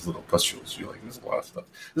one of these little pustules. You're like, there's a lot of stuff.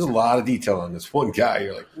 There's a lot of detail on this one guy.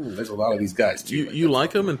 You're like, there's a lot of these guys too. You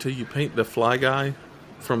like them until you paint the Fly Guy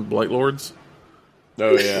from Blight Lords.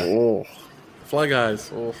 Oh yeah, Fly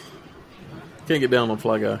Guys. Oh. Can't get down on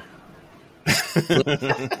Fly Guy.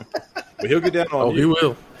 But he'll get down on you. He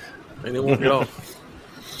will, and it won't get off.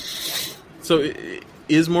 So,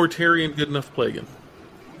 is Mortarion good enough plaguing?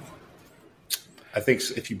 I think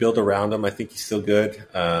if you build around him, I think he's still good.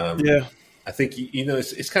 I think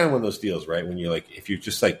it's kind of one of those deals, right? When you're like, if you're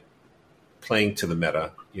just like playing to the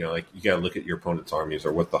meta, like you got to look at your opponent's armies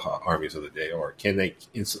or what the armies of the day are. Can they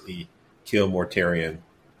instantly kill Mortarion?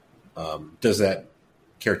 Does that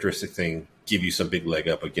characteristic thing give you some big leg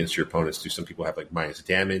up against your opponents? Do some people have like minus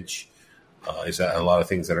damage? Is that a lot of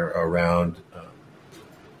things that are around?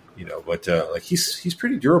 But like he's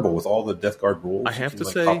pretty durable with all the Death Guard rules. I have to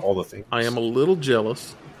say, pop all the things. I am a little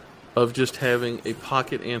jealous of just having a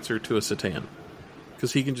pocket answer to a Satan,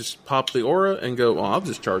 because he can just pop the aura and go, I'll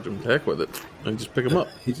just charge him, to heck with it, and just pick him up.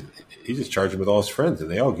 He just charged him with all his friends,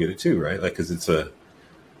 and they all get it too, right? Like, because it's you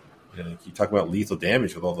talk about lethal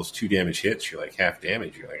damage with all those 2 damage hits, you're like half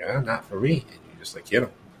damage. You're like, not for me, and you just like hit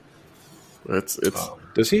him. It's.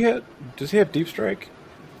 Does he have deep strike?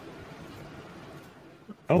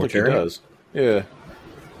 I don't think he does. Yeah.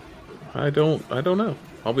 I don't know.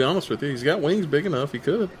 I'll be honest with you. He's got wings big enough. He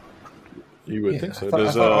could. You would think so. I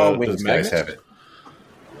thought all wings guys have it.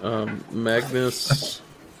 Magnus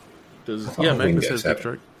does. Yeah, Magnus has deep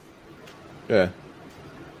strike. Yeah.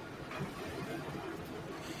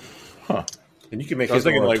 Huh. And you can make. I was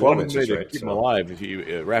thinking like 12 one inches, way to right? keep him alive if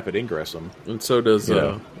you rapid ingress him. And so does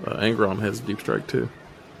Angron has deep strike too.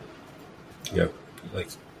 Yeah, like.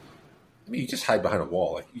 I mean, you just hide behind a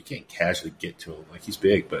wall. Like, you can't casually get to him. Like, he's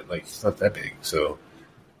big, but like he's not that big, so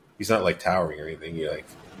he's not like towering or anything. You're like,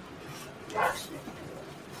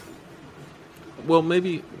 well,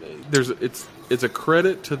 maybe it's a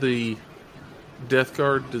credit to the Death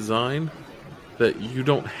Guard design that you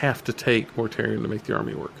don't have to take Mortarion to make the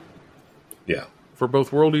army work. Yeah, for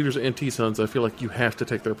both World Eaters and T-Sons, I feel like you have to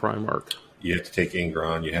take their prime arc. You have to take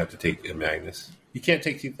Angron. You have to take Magnus. You can't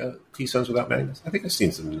take T-Sons without Magnus. I think I've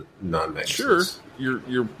seen some non-Magnus. Sure,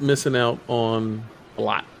 you're missing out on a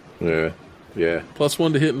lot. Yeah, Yeah.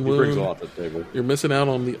 +1 to hit and He brings a wound. lot to the table. You're missing out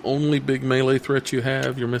on the only big melee threat you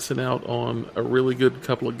have. You're missing out on a really good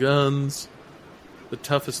couple of guns. The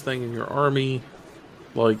toughest thing in your army.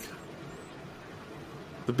 Like,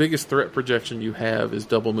 the biggest threat projection you have is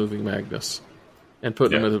double moving Magnus. And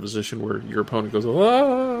putting him in a position where your opponent goes,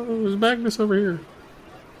 "Oh, there's Magnus over here."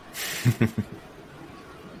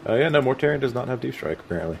 Yeah, no, Mortarion does not have Deep Strike,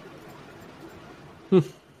 apparently.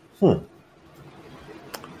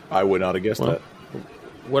 I would not have guessed that.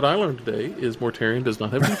 What I learned today is Mortarion does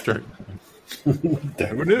not have Deep Strike.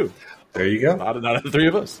 Never knew. There you go. Not of the three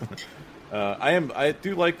of us. I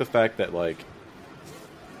do like the fact that, like,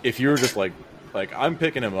 if you're just like I'm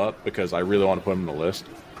picking him up because I really want to put him on the list.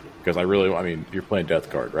 Because you're playing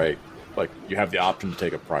Death Guard, right? Like, you have the option to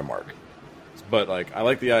take a Primarch. But, like, I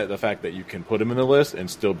like the fact that you can put him in the list and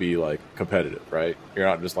still be, like, competitive, right? You're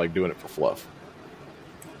not just, like, doing it for fluff.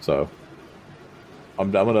 So,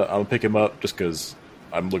 I'm gonna pick him up just because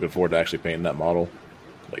I'm looking forward to actually painting that model.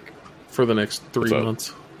 Like, for the next 3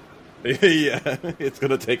 months. Yeah, it's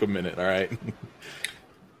gonna take a minute, all right?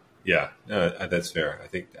 Yeah, that's fair. I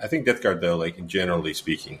think Death Guard, though, like, generally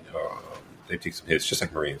speaking, they take some hits, just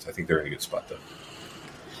like Marines. I think they're in a good spot, though.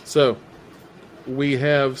 So, we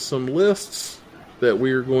have some lists that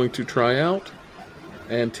we are going to try out.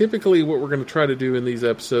 And typically what we're going to try to do in these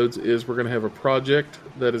episodes is we're going to have a project.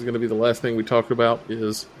 That is going to be the last thing we talk about,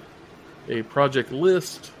 is a project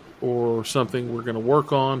list or something we're going to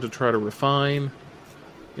work on to try to refine.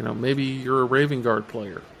 You know, maybe you're a Raven Guard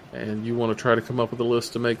player and you want to try to come up with a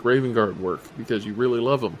list to make Raven Guard work because you really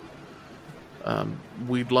love them.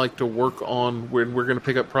 We'd like to work on when we're going to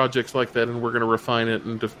pick up projects like that, and we're going to refine it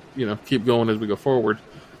and keep going as we go forward.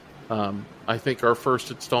 I think our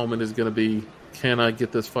first installment is going to be, can I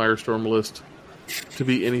get this Firestorm list to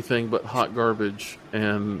be anything but hot garbage?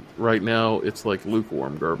 And right now it's like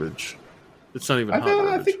lukewarm garbage. It's not even hot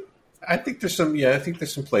garbage. I think there's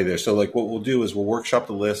some play there. So, like, what we'll do is we'll workshop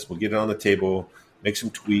the list, we'll get it on the table, make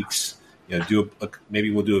some tweaks. Maybe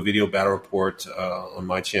we'll do a video battle report on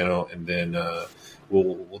my channel, and then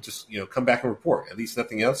we'll just come back and report. At least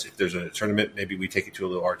nothing else. If there's a tournament, maybe we take it to a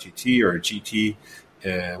little RTT or a GT,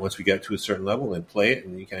 and once we get to a certain level, and play it,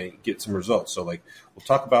 and you kind of get some results. So, like, we'll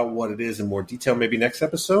talk about what it is in more detail maybe next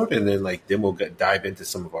episode, and then we'll dive into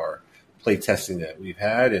some of our play testing that we've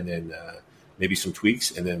had, and then maybe some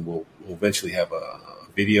tweaks, and then we'll eventually have a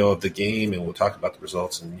video of the game, and we'll talk about the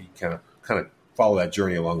results, and you kind of follow that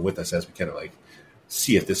journey along with us as we kind of like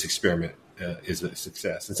see if this experiment is a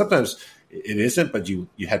success. And sometimes it isn't, but you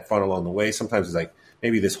had fun along the way. Sometimes it's like,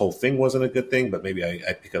 maybe this whole thing wasn't a good thing, but maybe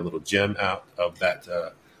I pick a little gem out of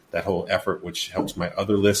that whole effort, which helps my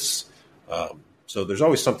other lists. So there's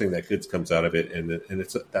always something that good comes out of it. And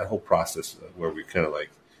it's that whole process where we kind of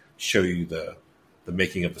like show you the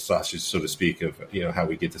making of the sausage, so to speak, of how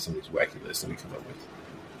we get to some of these wacky lists that we come up with.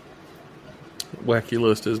 Wacky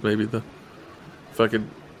list is maybe if I could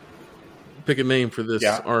pick a name for this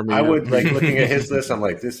army. I would like looking at his list. I'm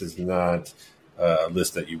like, this is not a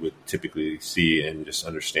list that you would typically see and just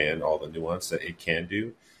understand all the nuance that it can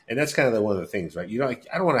do. And that's kind of one of the things, right?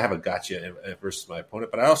 I don't want to have a gotcha versus my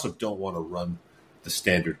opponent, but I also don't want to run the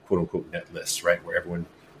standard quote unquote net list, right? Where everyone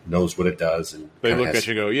knows what it does. And they look at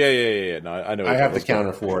you and go, yeah. No, I know. I have the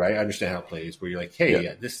counter for it. I understand how it plays, where you're like,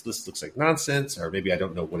 hey, this list looks like nonsense, or maybe I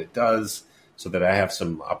don't know what it does, so that I have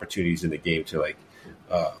some opportunities in the game to like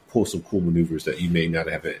pull some cool maneuvers that you may not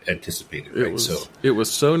have anticipated. Right? It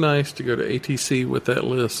was so nice to go to ATC with that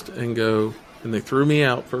list and go, and they threw me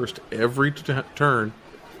out first every turn,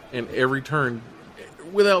 and every turn,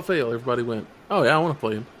 without fail, everybody went, oh yeah, I want to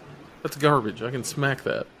play him. That's garbage. I can smack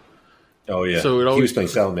that. Oh yeah. So he was playing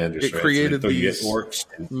salamanders. It created these orcs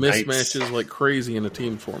and mismatches knights. Like crazy in a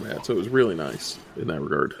team format. So it was really nice in that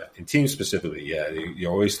regard. Yeah. In teams specifically,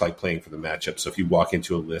 you're always like playing for the matchup. So if you walk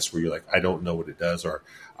into a list where you're like, I don't know what it does, or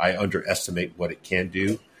I underestimate what it can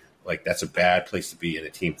do, like that's a bad place to be in a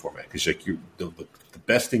team format, because like the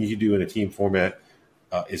best thing you do in a team format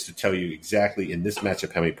is to tell you exactly in this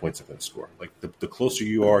matchup how many points I'm going to score. Like the closer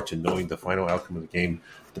you are to knowing the final outcome of the game,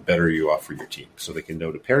 the better you are for your team. So they can know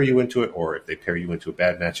to pair you into it, or if they pair you into a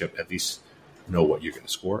bad matchup, at least know what you're going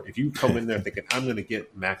to score. If you come in there thinking, I'm going to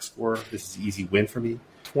get max score, this is an easy win for me.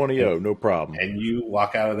 20-0, no problem. And you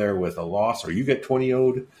walk out of there with a loss, or you get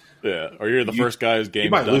 20-0'd. Yeah, or you're the first guy's game. You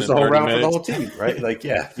might done lose the in whole 30 round minutes. for the whole team, right? Like,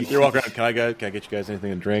 yeah. You're walking around, can I get you guys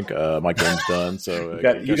anything to drink? My game's done, so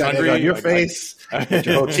you got it on your face. Get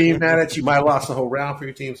your whole team mad at you. You might have lost the whole round for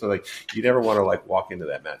your team. So, like, you never want to, like, walk into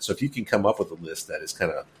that match. So if you can come up with a list that is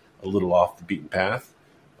kind of a little off the beaten path,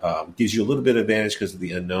 gives you a little bit of advantage because of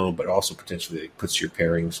the unknown, but also potentially puts your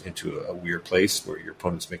pairings into a weird place where your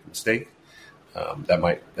opponents make a mistake. that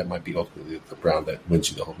might be ultimately the round that wins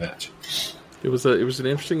you the whole match. It was an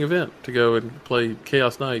interesting event to go and play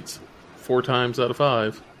Chaos Knights 4 times out of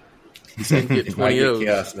 5. And get 20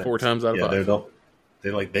 O's 4 times out of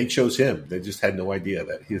 5. They chose him. They just had no idea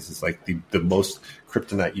that his is like the most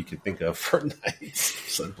kryptonite you could think of for Knights.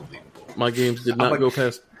 It's unbelievable. My games did not go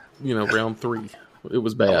past round 3. It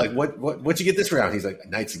was bad. I'm like, what'd you get this round? He's like,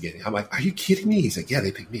 Knights again. I'm like, are you kidding me? He's like, yeah,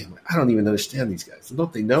 they picked me. I'm like, I don't even understand these guys.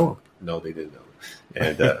 Don't they know him? No, they didn't know him.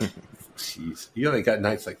 And jeez, he only got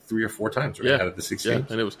Knights like 3 or 4 times out of the 6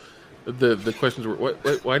 games. And it was the questions were,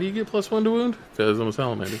 why do you get +1 to wound? Because I'm a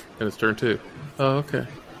salamander, and it's turn 2. Oh, okay.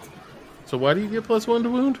 So why do you get +1 to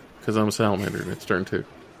wound? Because I'm a salamander, and it's turn 2.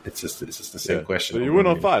 It's just the same question. So you win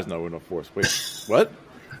on 5s, no win on 4s. Wait, what?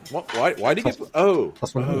 Why do you get? Oh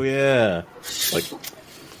yeah. Like,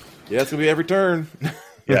 yeah, it's gonna be every turn.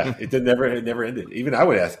 Yeah, it never ended. Even I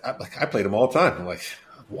would ask. I played them all the time. I'm like,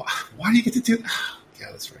 why do you get to do? Yeah,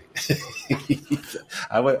 that's right.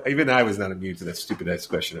 I was not immune to that stupid ass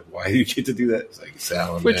question of why do you get to do that? It's like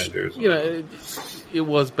salamanders. Which, it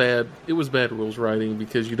was bad. It was bad rules writing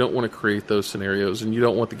because you don't want to create those scenarios and you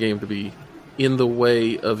don't want the game to be in the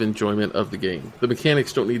way of enjoyment of the game. The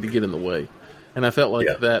mechanics don't need to get in the way. And I felt like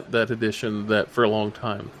that edition, that for a long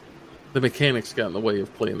time, the mechanics got in the way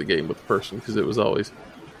of playing the game with the person because it was always,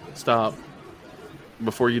 stop.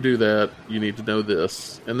 Before you do that, you need to know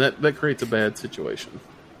this. And that creates a bad situation.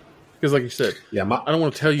 Because like you said, I don't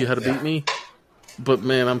want to tell you how to beat me, but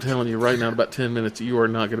man, I'm telling you right now, in about 10 minutes, you are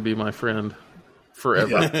not going to be my friend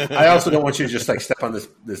forever. Yeah. I also don't want you to just like step on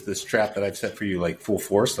this trap that I've set for you like full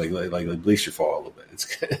force, like bleach your fall a little bit.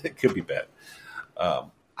 It could be bad.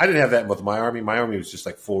 I didn't have that with my army. My army was just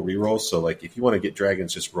like full rerolls. So like if you want to get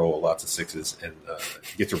dragons, just roll lots of 6s and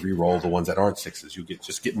you get to reroll the ones that aren't 6s. You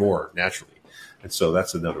get more naturally. And so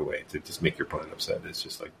that's another way to just make your opponent upset. It's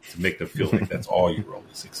just like to make them feel like that's all you roll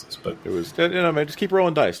the 6s. But it was, man, just keep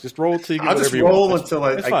rolling dice. Just roll till you get I'll whatever just roll you want. until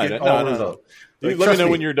I get all results. Like, let me know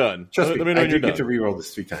when you're done. Trust me me, know I when you're do done. get to reroll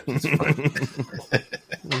this 3 times. It's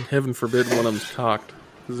fine. Heaven forbid one of them's cocked.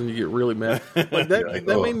 Because then you get really mad. Like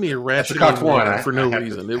that made me irrational for no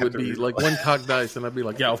reason. It would be like one cocked dice, and I'd be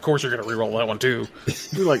like, yeah, of course you're going to reroll that one too.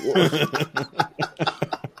 You're like,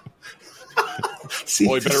 see,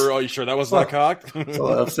 boy, better. Are you sure that was not cocked? It's a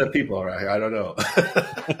lot of upset people around here. I don't know.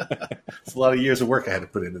 It's a lot of years of work I had to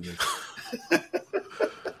put into this.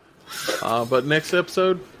 But next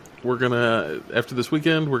episode, we're going to, after this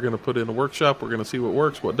weekend, we're going to put in a workshop. We're going to see what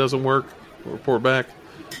works, what doesn't work. We'll report back.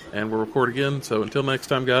 And we'll record again. So until next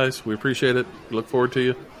time, guys, we appreciate it. We look forward to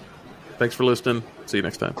you. Thanks for listening. See you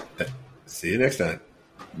next time. See you next time.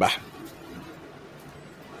 Bye.